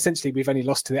 But yeah, essentially we've only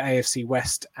lost to the AFC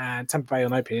West and Tampa Bay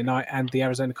on opening night and the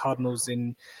Arizona Cardinals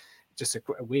in just a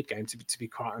weird game to be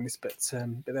quite honest, but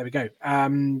there we go.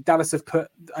 Dallas have put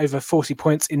over 40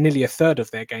 points in nearly a third of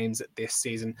their games this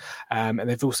season, and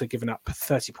they've also given up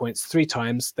 30 points 3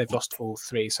 times. They've lost all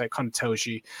 3, so it kind of tells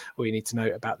you all you need to know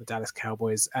about the Dallas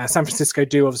Cowboys. San Francisco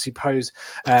do obviously pose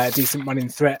a decent running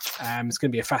threat. It's going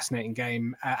to be a fascinating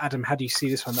game. Adam, how do you see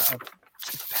this one?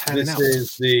 This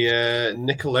is the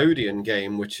Nickelodeon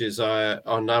game, which is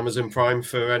on Amazon Prime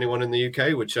for anyone in the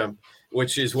UK,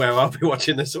 which is where I'll be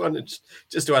watching this one,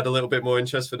 just to add a little bit more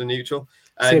interest for the neutral.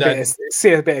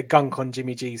 See a bit of gunk on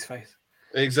Jimmy G's face.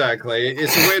 Exactly.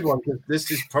 It's a weird one because this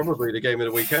is probably the game of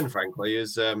the weekend, frankly,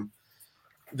 is the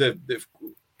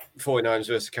 49ers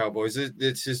versus Cowboys.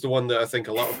 This is the one that I think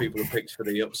a lot of people have picked for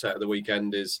the upset of the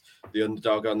weekend, is the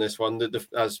underdog on this one.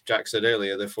 As Jack said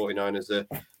earlier, the 49ers,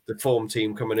 the form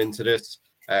team coming into this.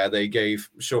 They gave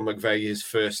Sean McVay his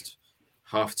first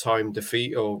halftime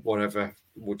defeat, or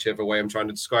whichever way I'm trying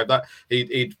to describe that.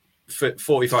 He'd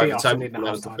 45 attempts, and that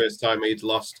was the first time he'd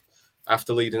lost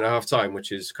after leading at halftime,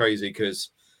 which is crazy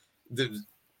because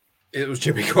it was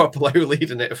Jimmy Garoppolo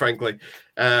leading it, frankly.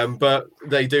 But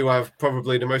they do have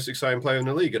probably the most exciting player in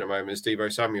the league at the moment, is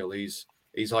Deebo Samuel. He's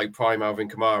like prime Alvin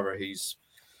Kamara. He's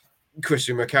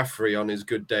Christian McCaffrey on his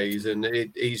good days, and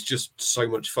he's just so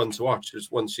much fun to watch.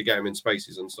 Just once you get him in space,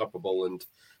 he's unstoppable, and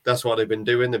that's what they've been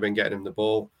doing. They've been getting him the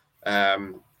ball.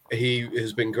 He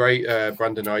has been great.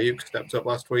 Brandon Ayuk stepped up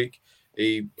last week.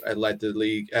 He led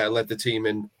the team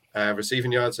in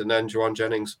receiving yards, and then Juwan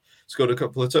Jennings scored a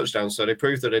couple of touchdowns. So they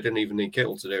proved that they didn't even need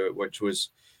Kittle to do it, which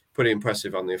was pretty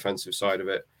impressive on the offensive side of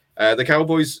it. The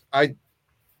Cowboys, I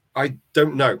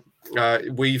don't know.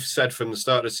 We've said from the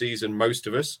start of the season, most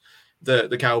of us, that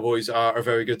the Cowboys are a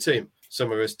very good team.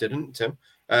 Some of us didn't, Tim.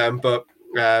 But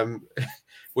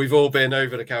we've all been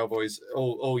over the Cowboys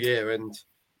all year, and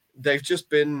they've just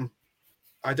been,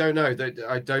 I don't know.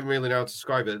 I don't really know how to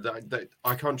describe it.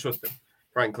 I can't trust them,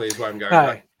 frankly, is where I'm going.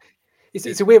 No.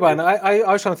 It's a weird one. I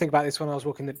was trying to think about this when I was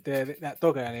walking that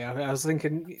dog earlier. I was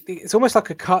thinking it's almost like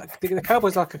a car. The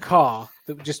Cowboys like a car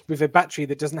that just with a battery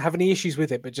that doesn't have any issues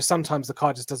with it, but just sometimes the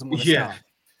car just doesn't want to start.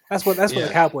 That's what the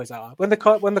Cowboys are. When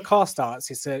the car starts,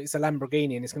 it's a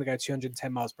Lamborghini and it's going to go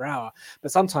 210 miles per hour.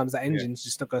 But sometimes that engine's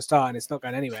just not going to start and it's not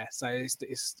going anywhere. So it's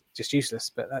just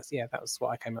useless. But that was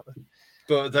what I came up with.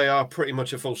 But they are pretty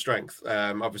much at full strength.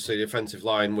 Obviously, the offensive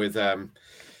line with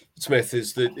Smith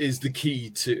is the key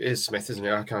to Smith, isn't he?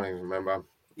 I can't even remember.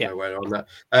 Nowhere on that.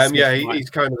 He's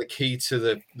kind of the key to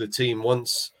the team.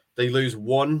 Once they lose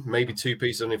one, maybe two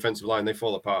pieces on the offensive line, they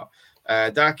fall apart.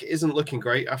 Dak isn't looking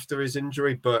great after his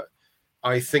injury, but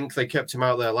I think they kept him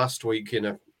out there last week in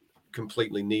a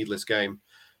completely needless game,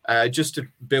 just to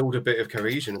build a bit of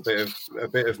cohesion, a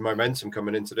bit of momentum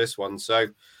coming into this one. So,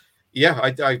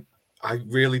 I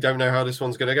really don't know how this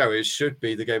one's going to go. It should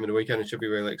be the game of the weekend. It should be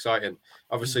really exciting.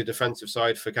 Obviously, defensive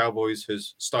side for Cowboys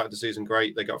has started the season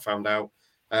great. They got found out,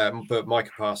 but Micah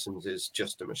Parsons is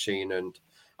just a machine. And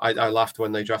I laughed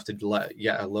when they drafted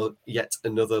yet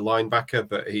another linebacker,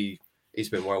 but he's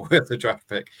been well worth the draft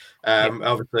pick.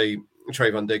 Obviously,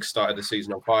 Trayvon Diggs started the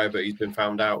season on fire, but he's been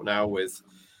found out now with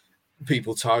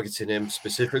people targeting him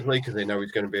specifically because they know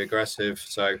he's going to be aggressive.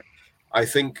 So I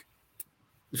think,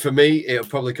 for me, it'll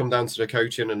probably come down to the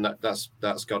coaching, and that's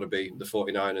got to be the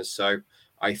 49ers. So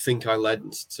I think I led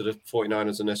to the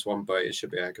 49ers in this one, but it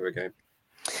should be a heck of a game.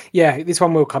 Yeah, this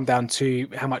one will come down to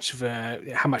how much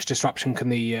disruption can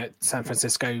the San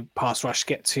Francisco pass rush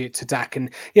get to Dak, and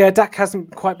Dak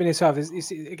hasn't quite been himself. It's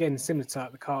again similar to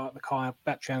the car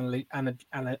battery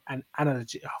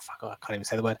analogy. Oh fuck, I can't even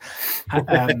say the word.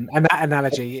 And that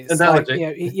analogy. It's analogy.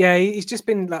 Like, he's just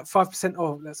been like 5%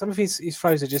 off. Some of his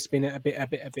throws have just been a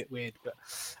bit weird, but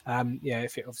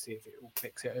if it all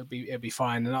clicks, it'll be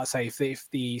fine. And I'd say if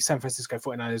the San Francisco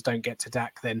 49ers don't get to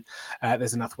Dak, then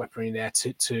there's enough weaponry there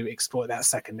to exploit that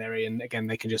secondary, and again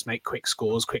they can just make quick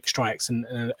scores, quick strikes, and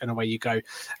away you go.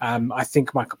 I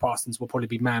think Michael Parsons will probably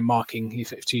be man marking, if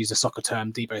to use a soccer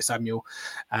term, Deebo Samuel.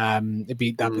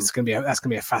 That's going to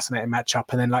be a fascinating matchup.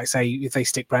 And then, like I say, if they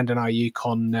stick Brandon Ayuk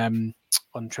on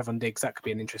Trevon Diggs, that could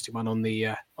be an interesting one on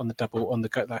the double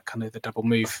that kind of the double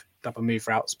move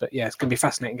routes. But yeah, it's going to be a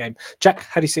fascinating game. Jack,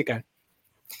 how do you see it going?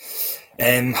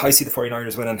 I see the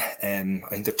 49ers winning. I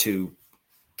think they're two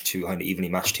kind of evenly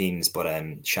matched teams, but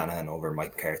Shanahan over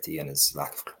Mike McCarthy and his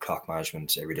lack of clock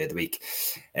management every day of the week.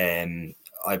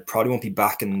 I probably won't be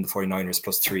backing the 49ers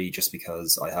 +3 just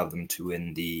because I have them to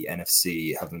win the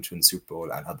NFC, have them to win the Super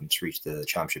Bowl, and have them to reach the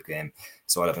championship game.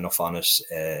 So I'll have enough on it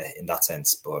in that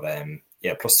sense. But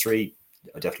 +3,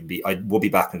 I would be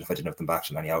backing it if I didn't have them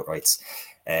backed in any outrights.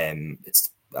 It's,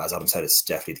 as Adam said, it's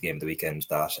definitely the game of the weekend.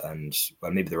 That, and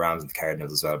well, maybe the Rams and the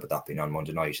Cardinals as well. But that being on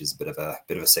Monday night is a bit of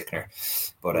a sickener.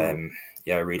 But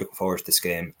really looking forward to this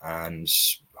game and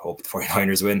hope the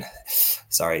 49ers win.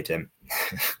 Sorry, Tim.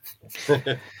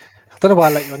 I don't know why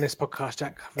I let you on this podcast,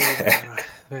 Jack.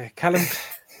 Callum.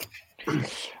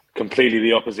 Completely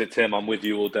the opposite, Tim. I'm with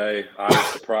you all day. I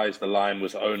was surprised the line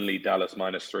was only Dallas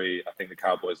 -3. I think the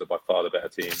Cowboys are by far the better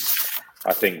team.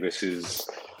 I think this is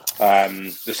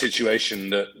the situation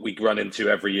that we run into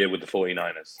every year with the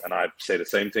 49ers. And I say the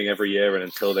same thing every year. And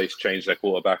until they change their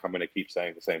quarterback, I'm going to keep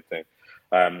saying the same thing.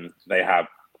 They have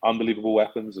unbelievable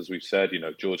weapons, as we've said.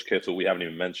 George Kittle, we haven't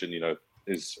even mentioned,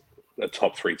 is a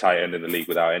top 3 tight end in the league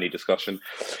without any discussion.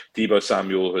 Deebo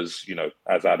Samuel has,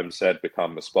 as Adam said,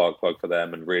 become a spark plug for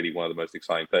them and really one of the most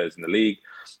exciting players in the league.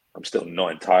 I'm still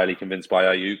not entirely convinced by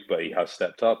Ayuk, but he has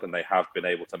stepped up and they have been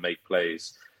able to make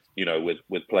plays,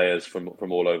 with players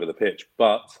from all over the pitch.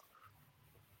 But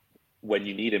when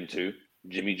you need him to,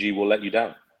 Jimmy G will let you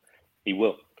down. He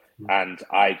will. And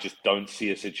I just don't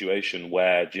see a situation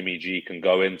where Jimmy G can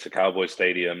go into Cowboy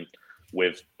Stadium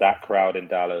with that crowd in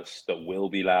Dallas that will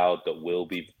be loud, that will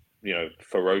be,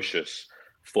 ferocious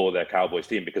for their Cowboys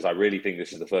team, because I really think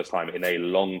this is the first time in a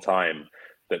long time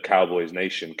that Cowboys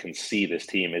Nation can see this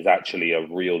team is actually a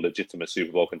real legitimate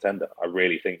Super Bowl contender. I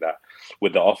really think that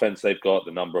with the offense they've got,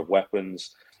 the number of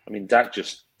weapons. I mean, Dak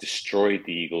just destroyed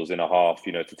the Eagles in a half,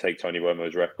 to take Tony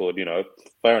Romo's record.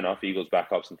 Fair enough, Eagles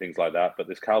backups and things like that. But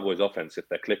this Cowboys offense, if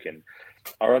they're clicking,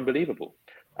 are unbelievable.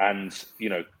 And,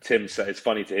 Tim said, it's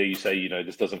funny to hear you say,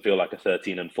 this doesn't feel like a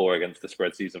 13-4 against the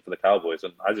spread season for the Cowboys.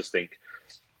 And I just think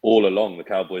all along, the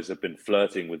Cowboys have been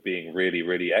flirting with being really,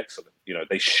 really excellent. You know,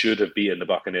 they should have beaten the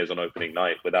Buccaneers on opening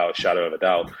night without a shadow of a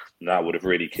doubt, and that would have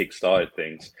really kick-started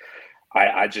things.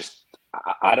 I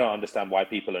don't understand why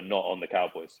people are not on the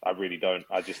Cowboys. I really don't.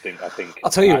 I think.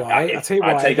 I'll tell you why. I'll tell you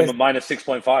why. I'd take them at minus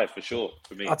 6.5 for sure.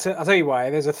 For me, I'll tell you why.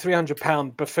 There's a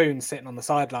 300-pound buffoon sitting on the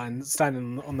sidelines,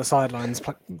 standing on the sidelines,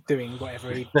 doing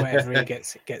whatever he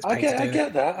gets paid to do.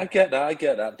 I get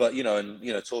that. But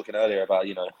talking earlier about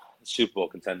Super Bowl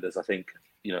contenders, I think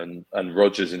and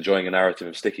Rodgers enjoying a narrative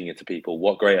of sticking it to people.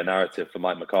 What greater narrative for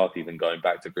Mike McCarthy than going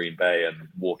back to Green Bay and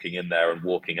walking in there and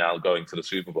walking out, going to the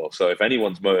Super Bowl? So if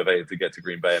anyone's motivated to get to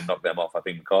Green Bay and knock them off, I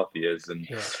think McCarthy is. And,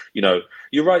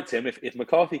 you're right, Tim. If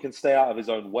McCarthy can stay out of his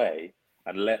own way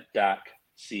and let Dak,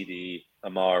 CD,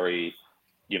 Amari,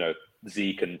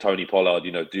 Zeke and Tony Pollard,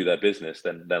 do their business,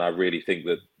 then I really think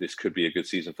that this could be a good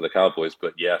season for the Cowboys.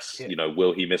 But yes,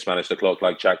 will he mismanage the clock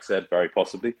like Jack said? Very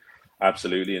possibly.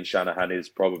 Absolutely, and Shanahan is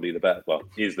probably the better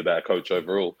coach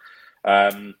overall.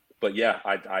 But yeah,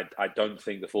 I don't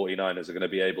think the 49ers are going to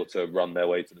be able to run their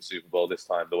way to the Super Bowl this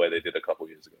time the way they did a couple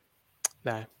of years ago.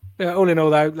 No. All in all,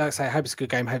 though, like I say, I hope it's a good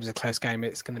game. I hope it's a close game.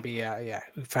 It's going to be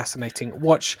fascinating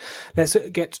watch. Let's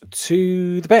get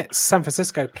to the bets. San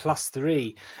Francisco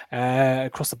 +3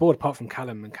 across the board, apart from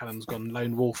Callum. And Callum's gone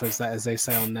lone wolf, as they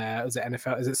say on there. Is it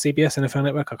NFL? Is it CBS NFL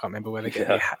Network? I can't remember where they get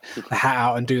the hat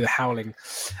out and do the howling.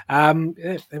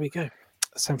 There we go.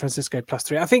 San Francisco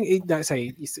 +3. I think,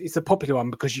 it's a popular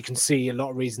one because you can see a lot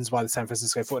of reasons why the San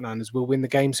Francisco 49ers will win the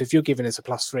game. So if you're giving us a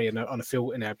 +3 on a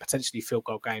field, potentially field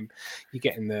goal game, you're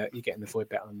getting the void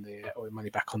bet on or money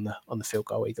back on the field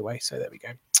goal either way. So there we go.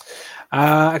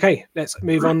 Okay, let's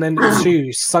move on then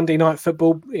to Sunday night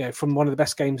football. From one of the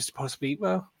best games to possibly,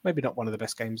 well, maybe not one of the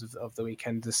best games of the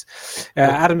weekend.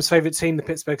 Adam's favorite team, the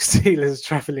Pittsburgh Steelers,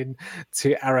 traveling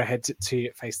to Arrowhead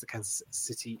to face the Kansas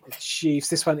City Chiefs.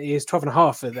 This one is 12.5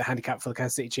 for the handicap for the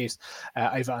Kansas City Chiefs.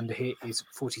 Over under here is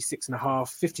 46.5.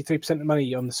 53% of the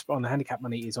money on the handicap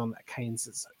money is on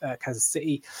Kansas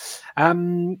City.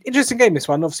 Interesting game, this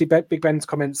one. Obviously, Big Ben's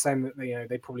comments saying that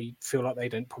they probably feel like they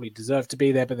don't probably deserve to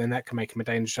be there, but then that can make them a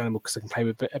dangerous animal because they can play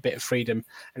with a bit of freedom.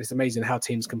 And it's amazing how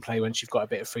teams can play once you've got a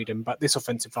bit of freedom. But this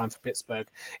offensive line for Pittsburgh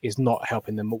is not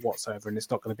helping them whatsoever, and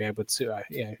it's not going to be able to.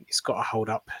 It's got to hold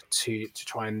up to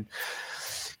try and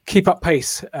keep up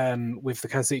pace with the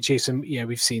Kansas City Chiefs. And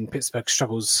we've seen Pittsburgh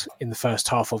struggles in the first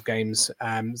half of games.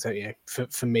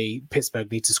 For me,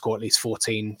 Pittsburgh needs to score at least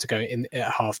 14 to go in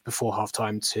at before half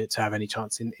time to have any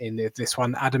chance in this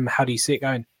one. Adam, how do you see it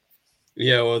going?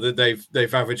 Yeah, well,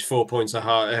 they've averaged 4 points a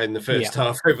half in the first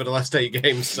half over the last 8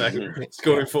 games, so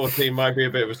scoring 14 might be a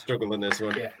bit of a struggle in this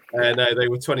one. No, they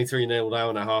were 23-0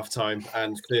 down at halftime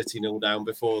and 30-0 down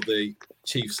before the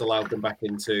Chiefs allowed them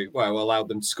to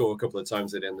score a couple of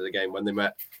times at the end of the game when they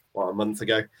met a month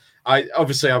ago.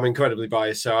 I'm incredibly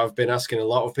biased, so I've been asking a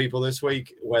lot of people this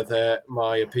week whether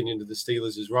my opinion of the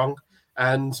Steelers is wrong,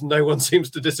 and no one seems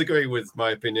to disagree with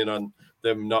my opinion on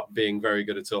them not being very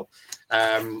good at all.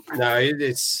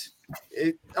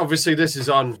 Obviously this is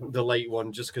on the late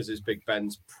one just because it's Big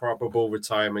Ben's probable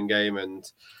retirement game, and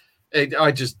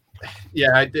there's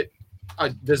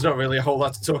not really a whole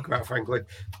lot to talk about, frankly.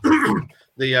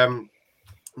 The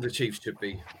Chiefs should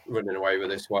be running away with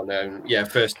this one.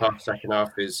 First half, second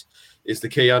half is the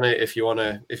key on it. If you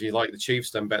like the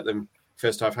Chiefs, then bet them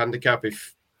first half handicap.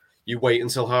 If you wait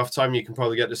until halftime, you can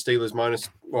probably get the Steelers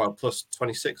plus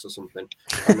 26 or something.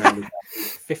 And then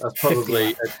that's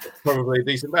probably a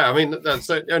decent bet. I mean,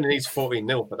 it only needs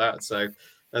 14-0 for that, so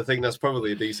I think that's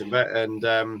probably a decent bet. And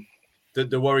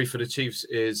the worry for the Chiefs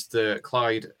is that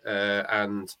Clyde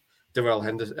and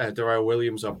Darrell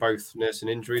Williams are both nursing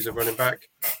injuries of running back,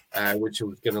 which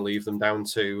is going to leave them down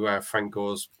to Frank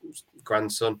Gore's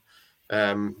grandson.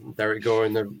 Derek Gore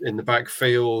in the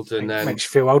backfield, and then makes you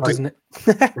feel old, doesn't it?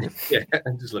 Yeah,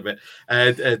 just a little bit.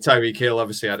 Tyreek Hill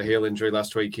obviously had a heel injury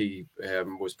last week. He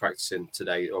was practicing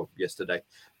today or yesterday,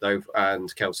 though,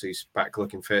 and Kelsey's back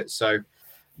looking fit. So,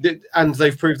 and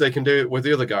they've proved they can do it with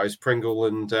the other guys. Pringle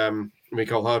and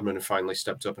Mecole Hardman have finally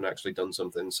stepped up and actually done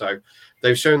something. So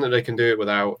they've shown that they can do it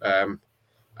without. The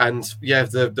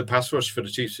pass rush for the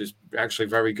Chiefs is actually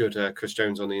very good. Chris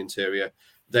Jones on the interior.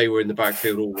 They were in the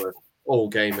backfield all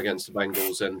game against the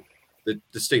Bengals, and the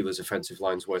Steelers' offensive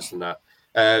line's worse than that.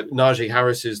 Najee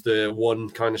Harris is the one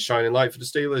kind of shining light for the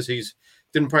Steelers. He's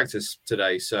didn't practice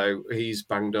today, so he's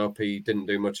banged up. He didn't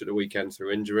do much at the weekend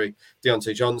through injury.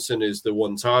 Deontay Johnson is the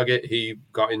one target. He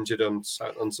got injured on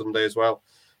Sunday as well.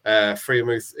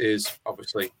 Freiermuth is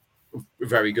obviously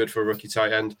very good for a rookie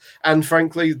tight end. And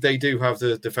frankly, they do have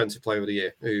the defensive player of the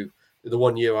year, who the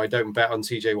one year I don't bet on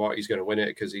TJ Watt, he's going to win it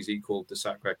because he's equaled the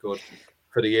sack record.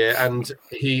 for the year, and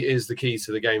he is the key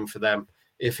to the game for them.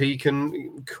 If he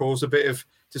can cause a bit of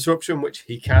disruption, which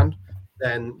he can,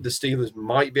 then the Steelers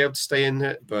might be able to stay in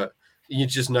it, but you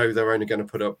just know they're only going to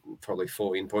put up probably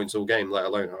 14 points all game, let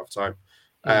alone half time.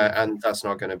 And that's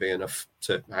not going to be enough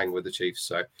to hang with the Chiefs.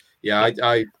 So, yeah,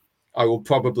 I will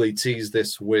probably tease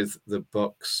this with the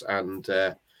Bucs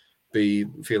and be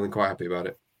feeling quite happy about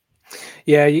it.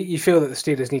 Yeah, you feel that the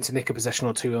Steelers need to nick a possession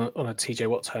or two on a TJ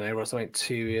Watt turnover or something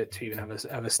to even have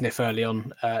a sniff early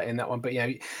on in that one. But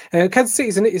Kansas City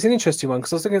is an interesting one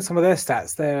because I was looking at some of their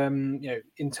stats. They're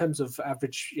in terms of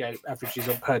averages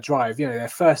on per drive. They're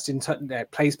first in their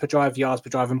plays per drive, yards per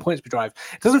drive, and points per drive.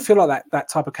 It doesn't feel like that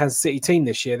type of Kansas City team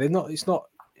this year. They're not. It's not.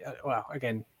 Well,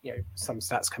 again, some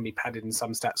stats can be padded and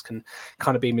some stats can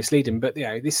kind of be misleading. But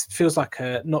this feels like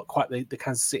not quite the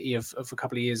Kansas City of a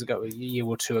couple of years ago, a year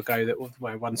or two ago,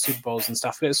 that won Super Bowls and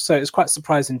stuff. So it's quite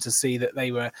surprising to see that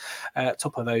they were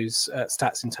top of those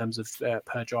stats in terms of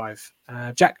per drive.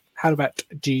 Jack, how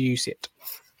do you see it?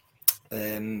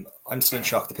 I'm still in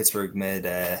shock that Pittsburgh made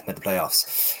the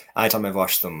playoffs. Anytime I've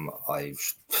watched them,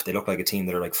 they look like a team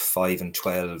that are like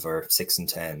 5-12 or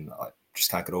 6-10. I just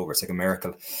can't get over it. It's like a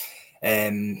miracle.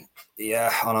 On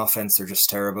offense they're just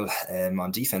terrible.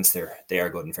 On defense they are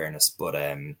good in fairness, but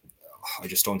I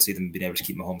just don't see them being able to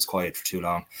keep Mahomes quiet for too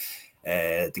long.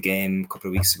 The game a couple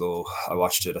of weeks ago, I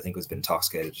watched it. I think it was a bit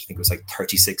intoxicated. I think it was like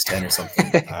 36-10 or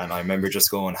something. And I remember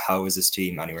just going, how is this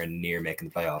team anywhere near making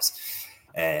the playoffs?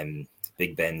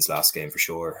 Big Ben's last game for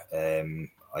sure.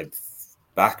 I've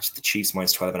backed the Chiefs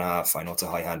minus 12.5. I know it's a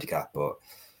high handicap, but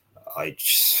I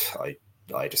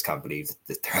just can't believe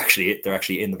that they're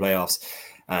actually in the playoffs.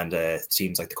 And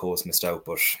teams like the Colts missed out,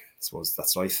 but I suppose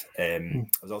that's life. I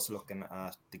was also looking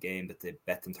at the game that they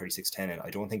bet them 36-10, and I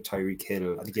don't think Tyreek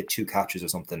Hill, I think he had 2 catches or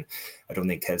something. I don't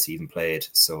think Kelsey even played.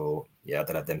 So yeah,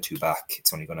 they'll have them 2 back.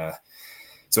 It's only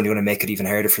gonna make it even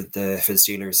harder for the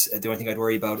Steelers. The only thing I'd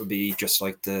worry about would be just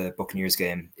like the Buccaneers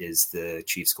game, is the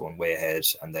Chiefs going way ahead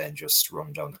and then just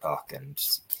run down the clock, and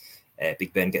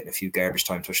Big Ben getting a few garbage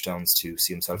time touchdowns to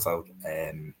see himself out.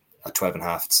 At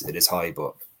 12.5, it is high,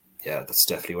 but yeah, that's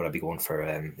definitely what I'd be going for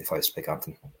if I was to pick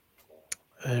Anthony.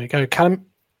 There we go, Callum.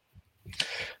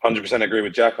 100% agree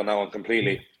with Jack on that one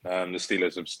completely. The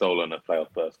Steelers have stolen a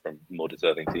playoff berth from more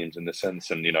deserving teams in this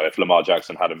sense. And, if Lamar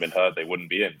Jackson hadn't been hurt, they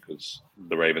wouldn't be in because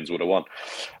the Ravens would have won.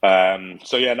 I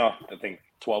think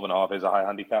 12.5 is a high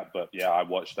handicap. But, yeah, I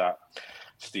watched that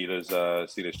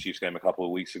Steelers-Chiefs game a couple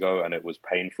of weeks ago, and it was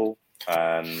painful.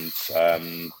 And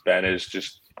Ben is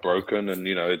just broken, and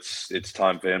it's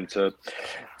time for him to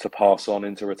pass on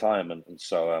into retirement. And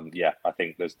so I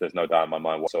think there's no doubt in my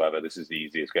mind whatsoever this is the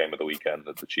easiest game of the weekend,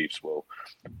 that the Chiefs will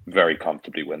very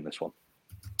comfortably win this one.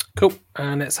 Cool.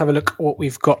 And let's have a look at what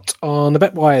we've got on the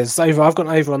betwise. Over, I've gone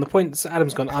over on the points.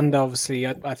 Adam's gone under. Obviously,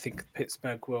 I think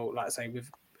Pittsburgh will, like I say, with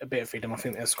a bit of freedom, I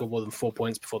think they'll score more than 4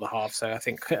 points before the half. So I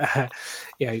think,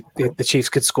 the Chiefs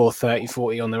could score 30,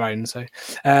 40 on their own. So,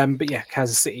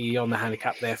 Kansas City on the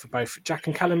handicap there for both Jack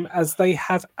and Callum, as they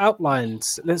have outlined.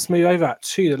 Let's move over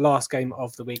to the last game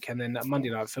of the weekend, then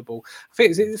Monday Night Football. I think,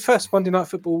 is it the first Monday Night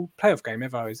Football playoff game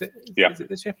ever? Is it? Yeah. Is it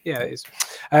this year? Yeah, it is.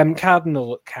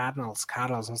 Cardinals. I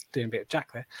was doing a bit of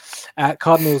Jack there.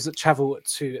 Cardinals travel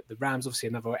to the Rams. Obviously,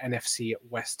 another NFC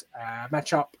West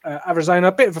matchup. Arizona,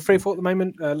 a bit of a free fall at the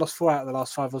moment. Lost 4 out of the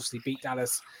last 5. Obviously, beat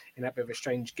Dallas in that bit of a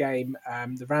strange game.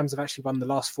 The Rams have actually won the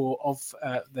last 4 of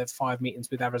their 5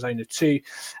 meetings with Arizona too.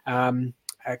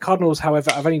 Cardinals, however,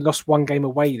 have only lost 1 game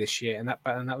away this year, and that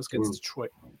was against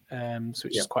Detroit.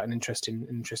 Which is quite an interesting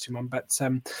one. But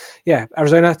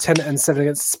Arizona 10-7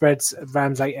 against the spreads.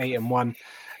 Rams 8-1.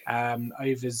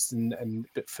 Overs and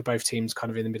for both teams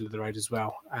kind of in the middle of the road as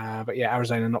well.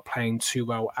 Arizona not playing too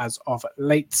well as of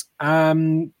late.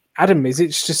 Adam, is it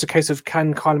just a case of,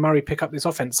 can Kyler Murray pick up this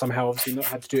offense somehow? Obviously not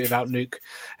had to do it without Nuke.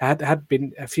 Had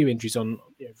been a few injuries on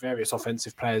various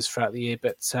offensive players throughout the year,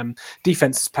 but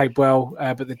defense has played well,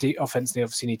 but the offense, they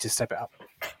obviously need to step it up.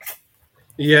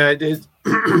 Yeah, it is.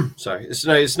 Sorry,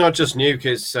 it's not just Nuke.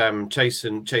 It's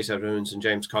Chase Edmonds and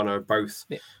James Conner are both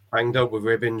banged up with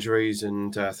rib injuries,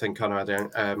 and I think Conner had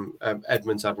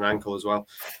Edmonds had an ankle as well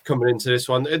coming into this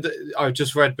one. I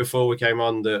just read before we came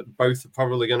on that both are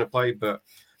probably going to play, but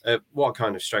what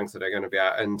kind of strength are they going to be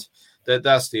at? And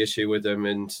that's the issue with them.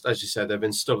 And as you said, they've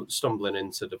been stumbling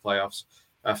into the playoffs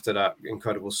after that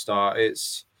incredible start.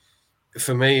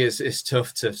 For me, it's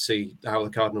tough to see how the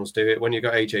Cardinals do it. When you've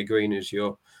got AJ Green as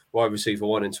your wide receiver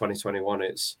 1 in 2021,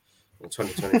 it's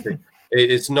 2023.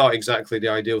 It's not exactly the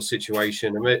ideal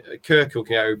situation. I mean, Kirk will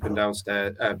get open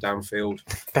downstairs, downfield.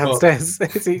 Downstairs?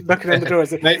 Is he knocking on the door?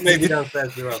 Maybe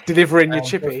downstairs as well. Delivering your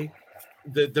chippy.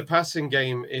 The passing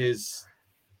game is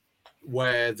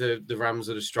where the Rams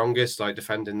are the strongest, like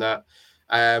defending that.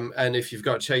 And if you've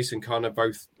got Chase and Connor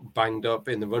both banged up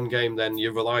in the run game, then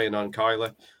you're relying on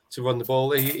Kyler to run the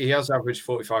ball. He has averaged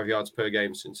 45 yards per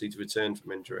game since he's returned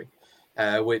from injury,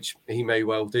 which he may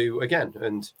well do again.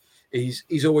 And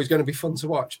he's always going to be fun to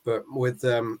watch. But with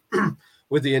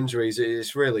with the injuries,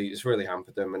 it's really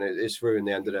hampered them, and it's ruined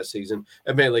the end of their season.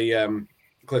 Admittedly,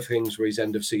 Cliff Kingsbury's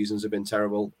end of seasons have been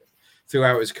terrible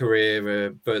throughout his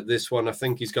career, but this one, I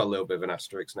think he's got a little bit of an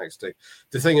asterisk next to.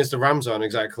 The thing is, the Rams aren't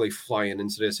exactly flying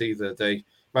into this either.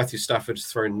 Matthew Stafford's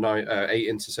thrown 8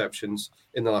 interceptions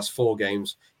in the last 4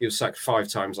 games. He was sacked 5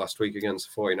 times last week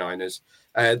against the 49ers.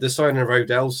 The signing of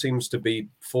Odell seems to be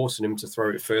forcing him to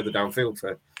throw it further downfield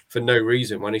for no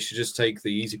reason, when he should just take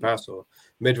the easy pass or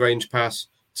mid-range pass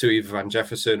to either Van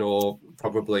Jefferson or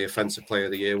probably Offensive Player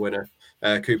of the Year winner,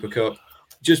 Cooper Kupp.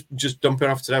 Just dump it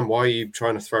off to them. Why are you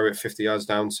trying to throw it 50 yards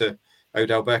down to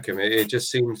Odell Beckham? It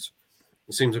just seems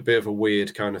a bit of a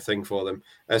weird kind of thing for them.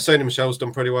 Sony Michel's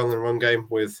done pretty well in the run game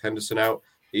with Henderson out.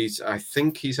 I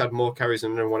think he's had more carries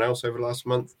than anyone else over the last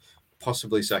month,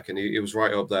 possibly second. He was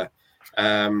right up there.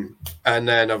 And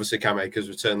then obviously Cam Akers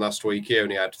returned last week. He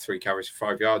only had 3 carries for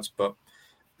 5 yards, but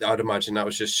I'd imagine that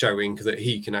was just showing that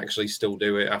he can actually still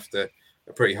do it after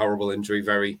a pretty horrible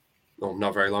injury,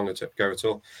 not very long ago at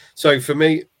all. So for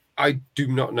me, I do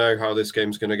not know how this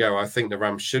game's going to go. I think the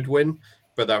Rams should win,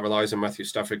 but that relies on Matthew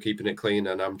Stafford keeping it clean,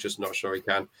 and I'm just not sure he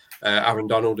can. Aaron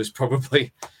Donald is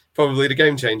probably the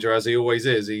game changer, as he always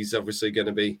is. He's obviously going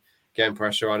to be getting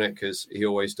pressure on it because he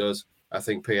always does. I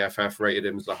think PFF rated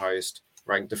him as the highest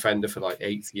ranked defender for like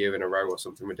 8th year in a row or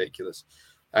something ridiculous.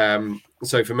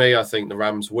 So for me, I think the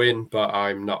Rams win, but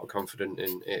I'm not confident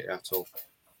in it at all.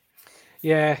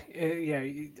 Yeah.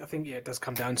 I think it does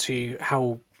come down to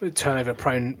how turnover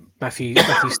prone Matthew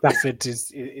Stafford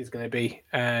is going to be,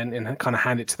 and kind of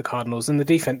hand it to the Cardinals. And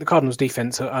the Cardinals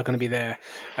defense are going to be there,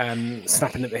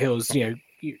 snapping at the heels.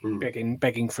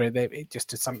 Begging for it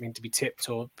just something to be tipped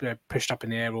or pushed up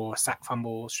in the air, or a sack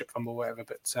fumble, strip fumble, whatever.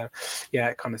 But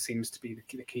it kind of seems to be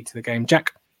the key to the game.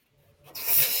 Jack.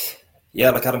 Yeah,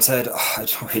 like Adam said, I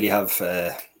don't really have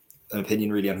an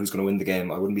opinion really on who's going to win the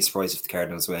game. I wouldn't be surprised if the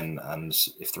Cardinals win, and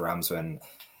if the Rams win.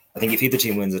 I think if either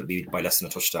team wins, it'll be by less than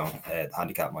a touchdown. The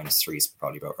handicap -3 is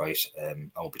probably about right. I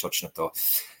won't be touching it though.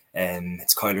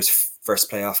 It's Kyler's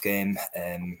first playoff game.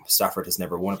 Stafford has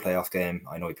never won a playoff game.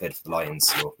 I know he played for the Lions,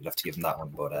 so we'll have to give him that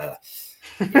one. But I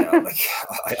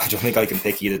don't think I can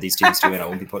pick either of these teams to win. I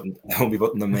won't be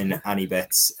putting them in any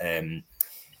bets.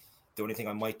 The only thing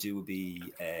I might do would be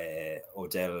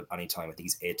Odell anytime. I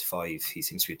think he's 8-5. He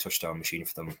seems to be a touchdown machine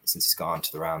for them since he's gone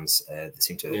to the Rams. They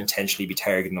seem to intentionally be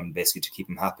targeting him basically to keep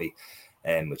him happy,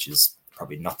 which is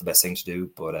probably not the best thing to do,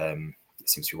 but it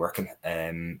seems to be working.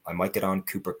 I might get on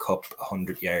Cooper Kupp,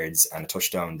 100 yards and a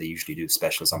touchdown. They usually do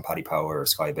specials on Paddy Power or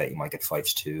Sky Bet. You might get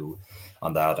 5-2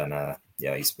 on that. And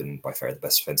he's been by far the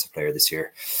best defensive player this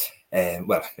year.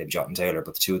 Well, maybe Jonathan Taylor,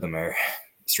 but the two of them are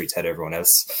streets ahead of everyone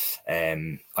else.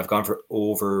 I've gone for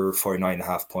over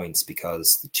 49.5 points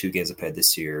because the 2 games I played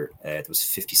this year, there was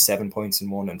 57 points in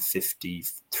one and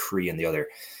 53 in the other.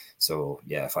 So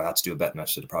yeah, if I had to do a bet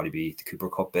match, it'd probably be the Cooper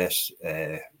Kupp bet,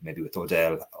 maybe with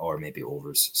Odell or maybe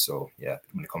overs. So yeah,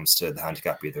 when it comes to the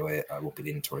handicap either way, I won't be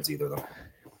leaning towards either of them.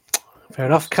 Fair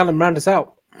enough. Callum, round us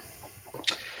out.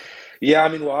 Yeah, I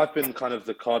mean, I've been kind of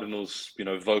the Cardinals,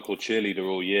 vocal cheerleader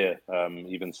all year,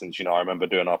 even since, I remember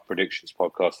doing our predictions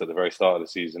podcast at the very start of the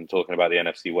season, talking about the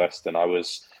NFC West, and I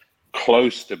was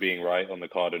close to being right on the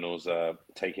Cardinals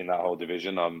taking that whole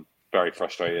division. I'm very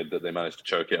frustrated that they managed to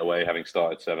choke it away, having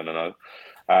started 7-0.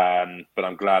 But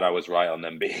I'm glad I was right on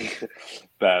them being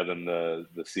better than the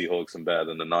Seahawks and better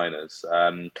than the Niners.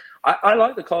 I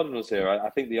like the Cardinals here. I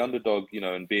think the underdog,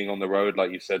 and being on the road,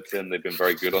 like you said, Tim, they've been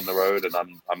very good on the road, and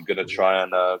I'm going to try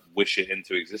and wish it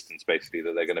into existence, basically,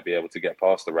 that they're going to be able to get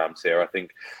past the Rams here. I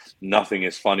think nothing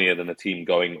is funnier than a team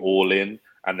going all in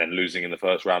and then losing in the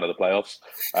first round of the playoffs.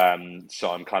 So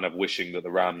I'm kind of wishing that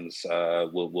the Rams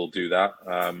will do that.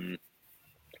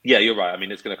 Yeah, you're right. I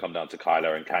mean, it's going to come down to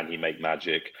Kyler, and can he make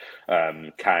magic?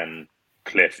 Can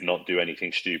Cliff not do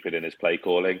anything stupid in his play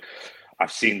calling?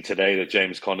 I've seen today that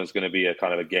James Conner is going to be a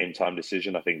kind of a game time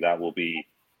decision. I think that will be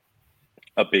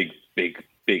a big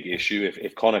issue.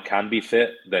 If Conner can be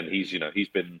fit, then he's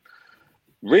been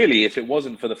really, if it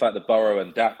wasn't for the fact that Burrow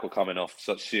and Dak were coming off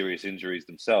such serious injuries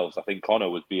themselves, I think Conner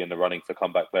would be in the running for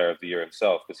comeback player of the year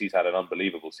himself, because he's had an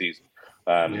unbelievable season.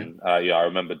 I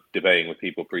remember debating with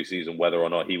people preseason whether or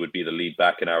not he would be the lead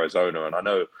back in Arizona. And I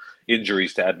know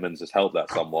injuries to Edmonds has helped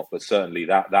that somewhat, but certainly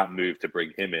that move to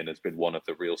bring him in has been one of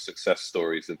the real success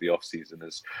stories of the offseason,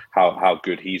 is how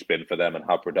good he's been for them and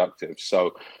how productive.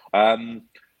 So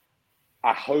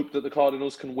I hope that the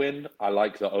Cardinals can win. I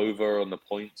like the over on the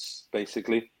points,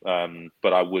 basically.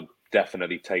 But I would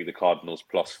definitely take the Cardinals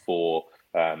 +4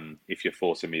 if you're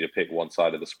forcing me to pick one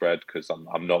side of the spread, because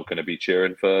I'm not going to be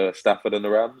cheering for Stafford and the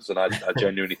Rams. And I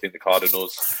genuinely think the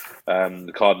Cardinals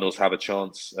have a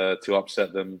chance to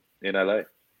upset them in LA.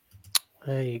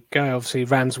 There you go. Obviously,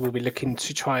 Rams will be looking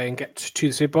to try and get to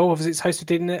the Super Bowl. Obviously, it's hosted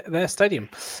in their stadium.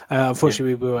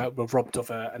 Unfortunately, we were robbed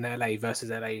of an LA versus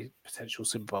LA potential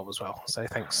Super Bowl as well. So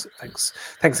thanks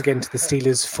again to the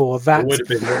Steelers for that. It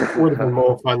would have been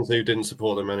more fans who didn't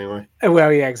support them anyway.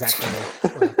 Well, yeah, exactly.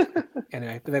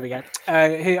 Anyway, but there we go.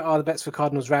 Here are the bets for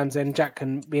Cardinals Rams. Then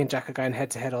me and Jack are going head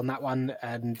to head on that one,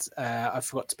 and I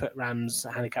forgot to put Rams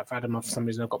handicap for Adam. For some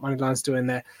reason, I've got money lines still in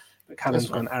there, but Callum's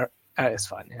gone. It's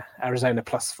fine, yeah. Arizona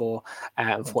 +4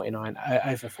 and 49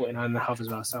 over 49.5 as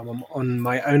well. So I'm on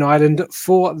my own island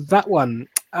for that one.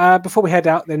 Before we head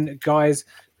out, then, guys,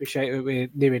 appreciate it. We're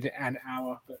nearing an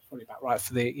hour, but probably about right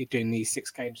for you're doing these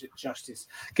 6 games at Justice.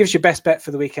 Give us your best bet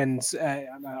for the weekend.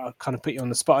 I'll kind of put you on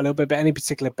the spot a little bit, but any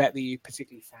particular bet that you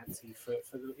particularly fancy for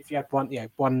if you had one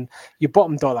your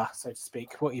bottom dollar, so to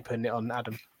speak, what are you putting it on,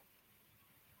 Adam?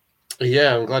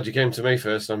 Yeah, I'm glad you came to me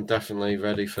first. I'm definitely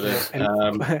ready for this.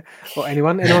 Anyone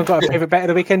got a favourite bet of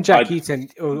the weekend? Jack,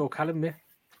 or Callum?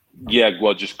 Yeah,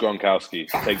 well, just Gronkowski.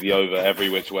 Take the over every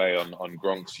which way on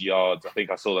Gronk's yards. I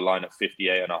think I saw the line at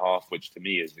 58.5, which to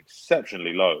me is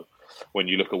exceptionally low when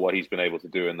you look at what he's been able to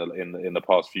do in the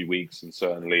past few weeks, and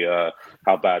certainly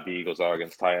how bad the Eagles are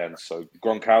against tight ends. So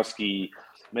Gronkowski,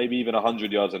 maybe even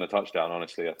 100 yards and a touchdown.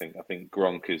 Honestly, I think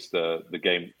Gronk is the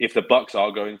game. If the Bucs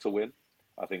are going to win,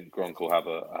 I think Gronk will have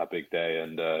a big day,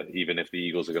 and even if the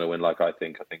Eagles are going to win, like I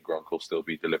think Gronk will still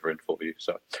be delivering for you.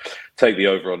 So take the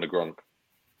over on the Gronk.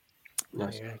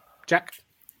 Nice. Jack?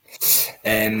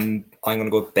 I'm going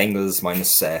to go Bengals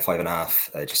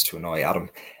 -5.5 just to annoy Adam.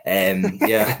 As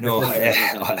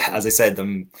I said,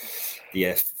 the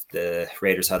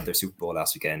Raiders had their Super Bowl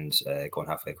last weekend, going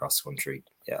halfway across the country.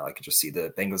 Yeah, I could just see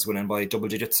the Bengals winning by double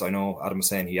digits. I know Adam was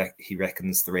saying he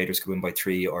reckons the Raiders could win by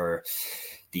 3 or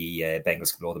the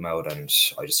Bengals could blow them out, and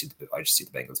I just see the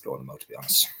Bengals blowing them out, to be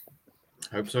honest.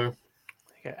 Hope so.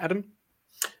 Okay, Adam?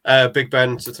 Big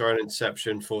Ben to throw an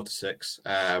interception, 4-6.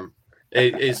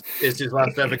 It's his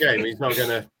last ever game. He's not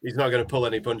gonna pull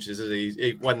any punches, is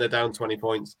he? When they're down 20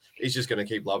 points, he's just gonna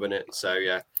keep lobbing it. So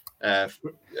yeah, I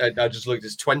just looked.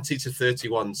 It's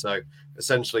 20-31. So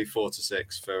essentially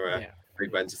 4-6 for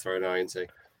Big Ben to throw an INT.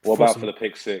 What about for the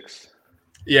pick 6?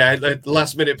 Yeah, the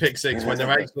last minute pick 6 when they're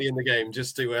actually in the game,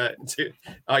 just to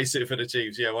ice it for the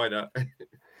Chiefs. Yeah, why not?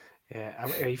 Yeah,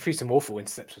 he threw some awful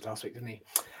interceptions last week, didn't he?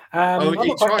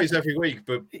 He tries every week,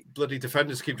 but bloody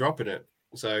defenders keep dropping it.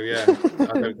 So yeah,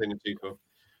 I don't think it's too cool.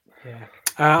 Yeah,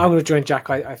 I'm going to join Jack.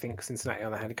 I think Cincinnati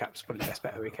on the handicaps is probably the best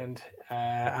bet of the weekend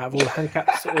out of all the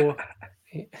handicaps, or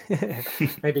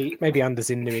maybe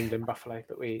unders in New England, Buffalo,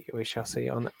 but we shall see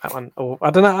on that one. Or I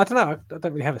don't know. I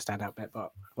don't really have a standout bet,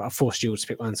 but I forced Jules to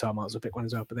pick one, so I might as well pick one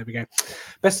as well. But there we go.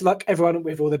 Best of luck, everyone,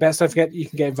 with all the bets. Don't forget, you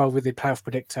can get involved with the playoff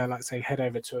predictor. Like I say, head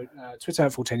over to Twitter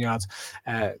at Full 10 Yards.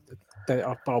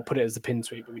 I'll put it as the pin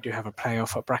tweet, but we do have a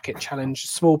playoff bracket challenge.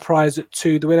 Small prize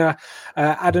to the winner.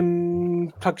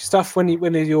 Adam, plug your stuff. When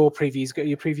are your previews? Get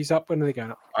your previews up? When are they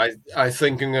going up? I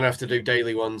think I'm going to have to do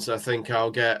daily ones. I think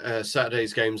I'll get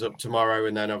Saturday's games up tomorrow,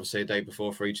 and then obviously a day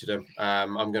before for each of them.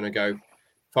 I'm going to go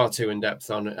far too in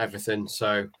depth on everything.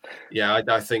 So yeah,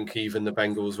 I think even the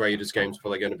Bengals Raiders game's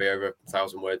probably going to be over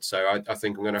 1,000 words. So I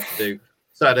think I'm going to have to do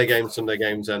Saturday games, Sunday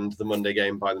games, and the Monday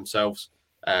game by themselves.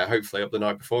 Hopefully up the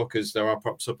night before, because there are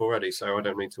props up already, so I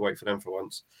don't need to wait for them for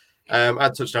once.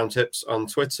 Add touchdown tips on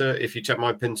Twitter. If you check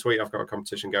my pin tweet, I've got a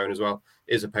competition going as well.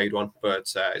 It is a paid one,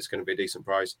 but it's going to be a decent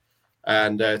prize.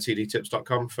 And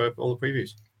tdtips.com for all the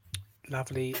previews.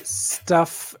 Lovely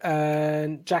stuff.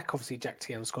 And Jack, obviously Jack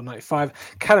T_95.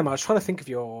 Callum, I was trying to think of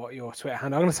your Twitter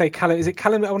handle. I'm going to say Callum. Is it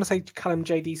Callum? I want to say Callum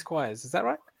JD Squires. Is that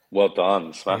right? Well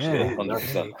done, smashed it,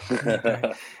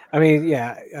 100%. I mean,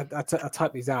 yeah, I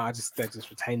type these out. I just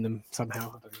retain them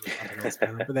somehow. I don't know what's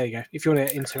going on, but there you go. If you want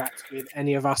to interact with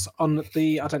any of us on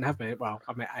I don't have my, well,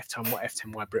 I'm at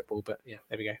F10Y Britball, but yeah,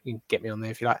 there we go. You can get me on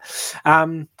there if you like.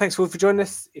 Thanks all for joining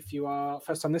us. If you are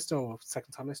first-time listener or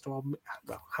second-time listener or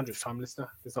 100th time listener,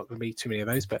 there's not going to be too many of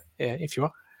those, but yeah, if you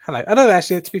are, Hello. I know,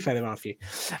 actually, to be fair, there are a few.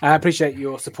 I appreciate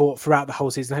your support throughout the whole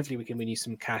season. Hopefully, we can win you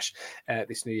some cash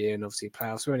this new year and obviously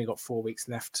playoffs. We've only got 4 weeks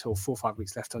left, or 4 or 5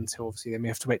 weeks left until obviously then we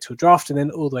have to wait till draft and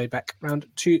then all the way back round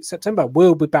to September.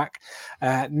 We'll be back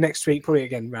next week, probably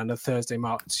again around the Thursday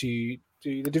mark, to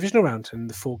do the divisional round and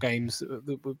the 4 games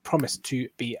that were promised to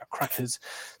be crackers.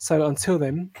 So until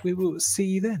then, we will see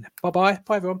you then. Bye-bye.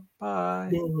 Bye, everyone.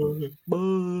 Bye. Bye.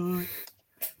 Bye.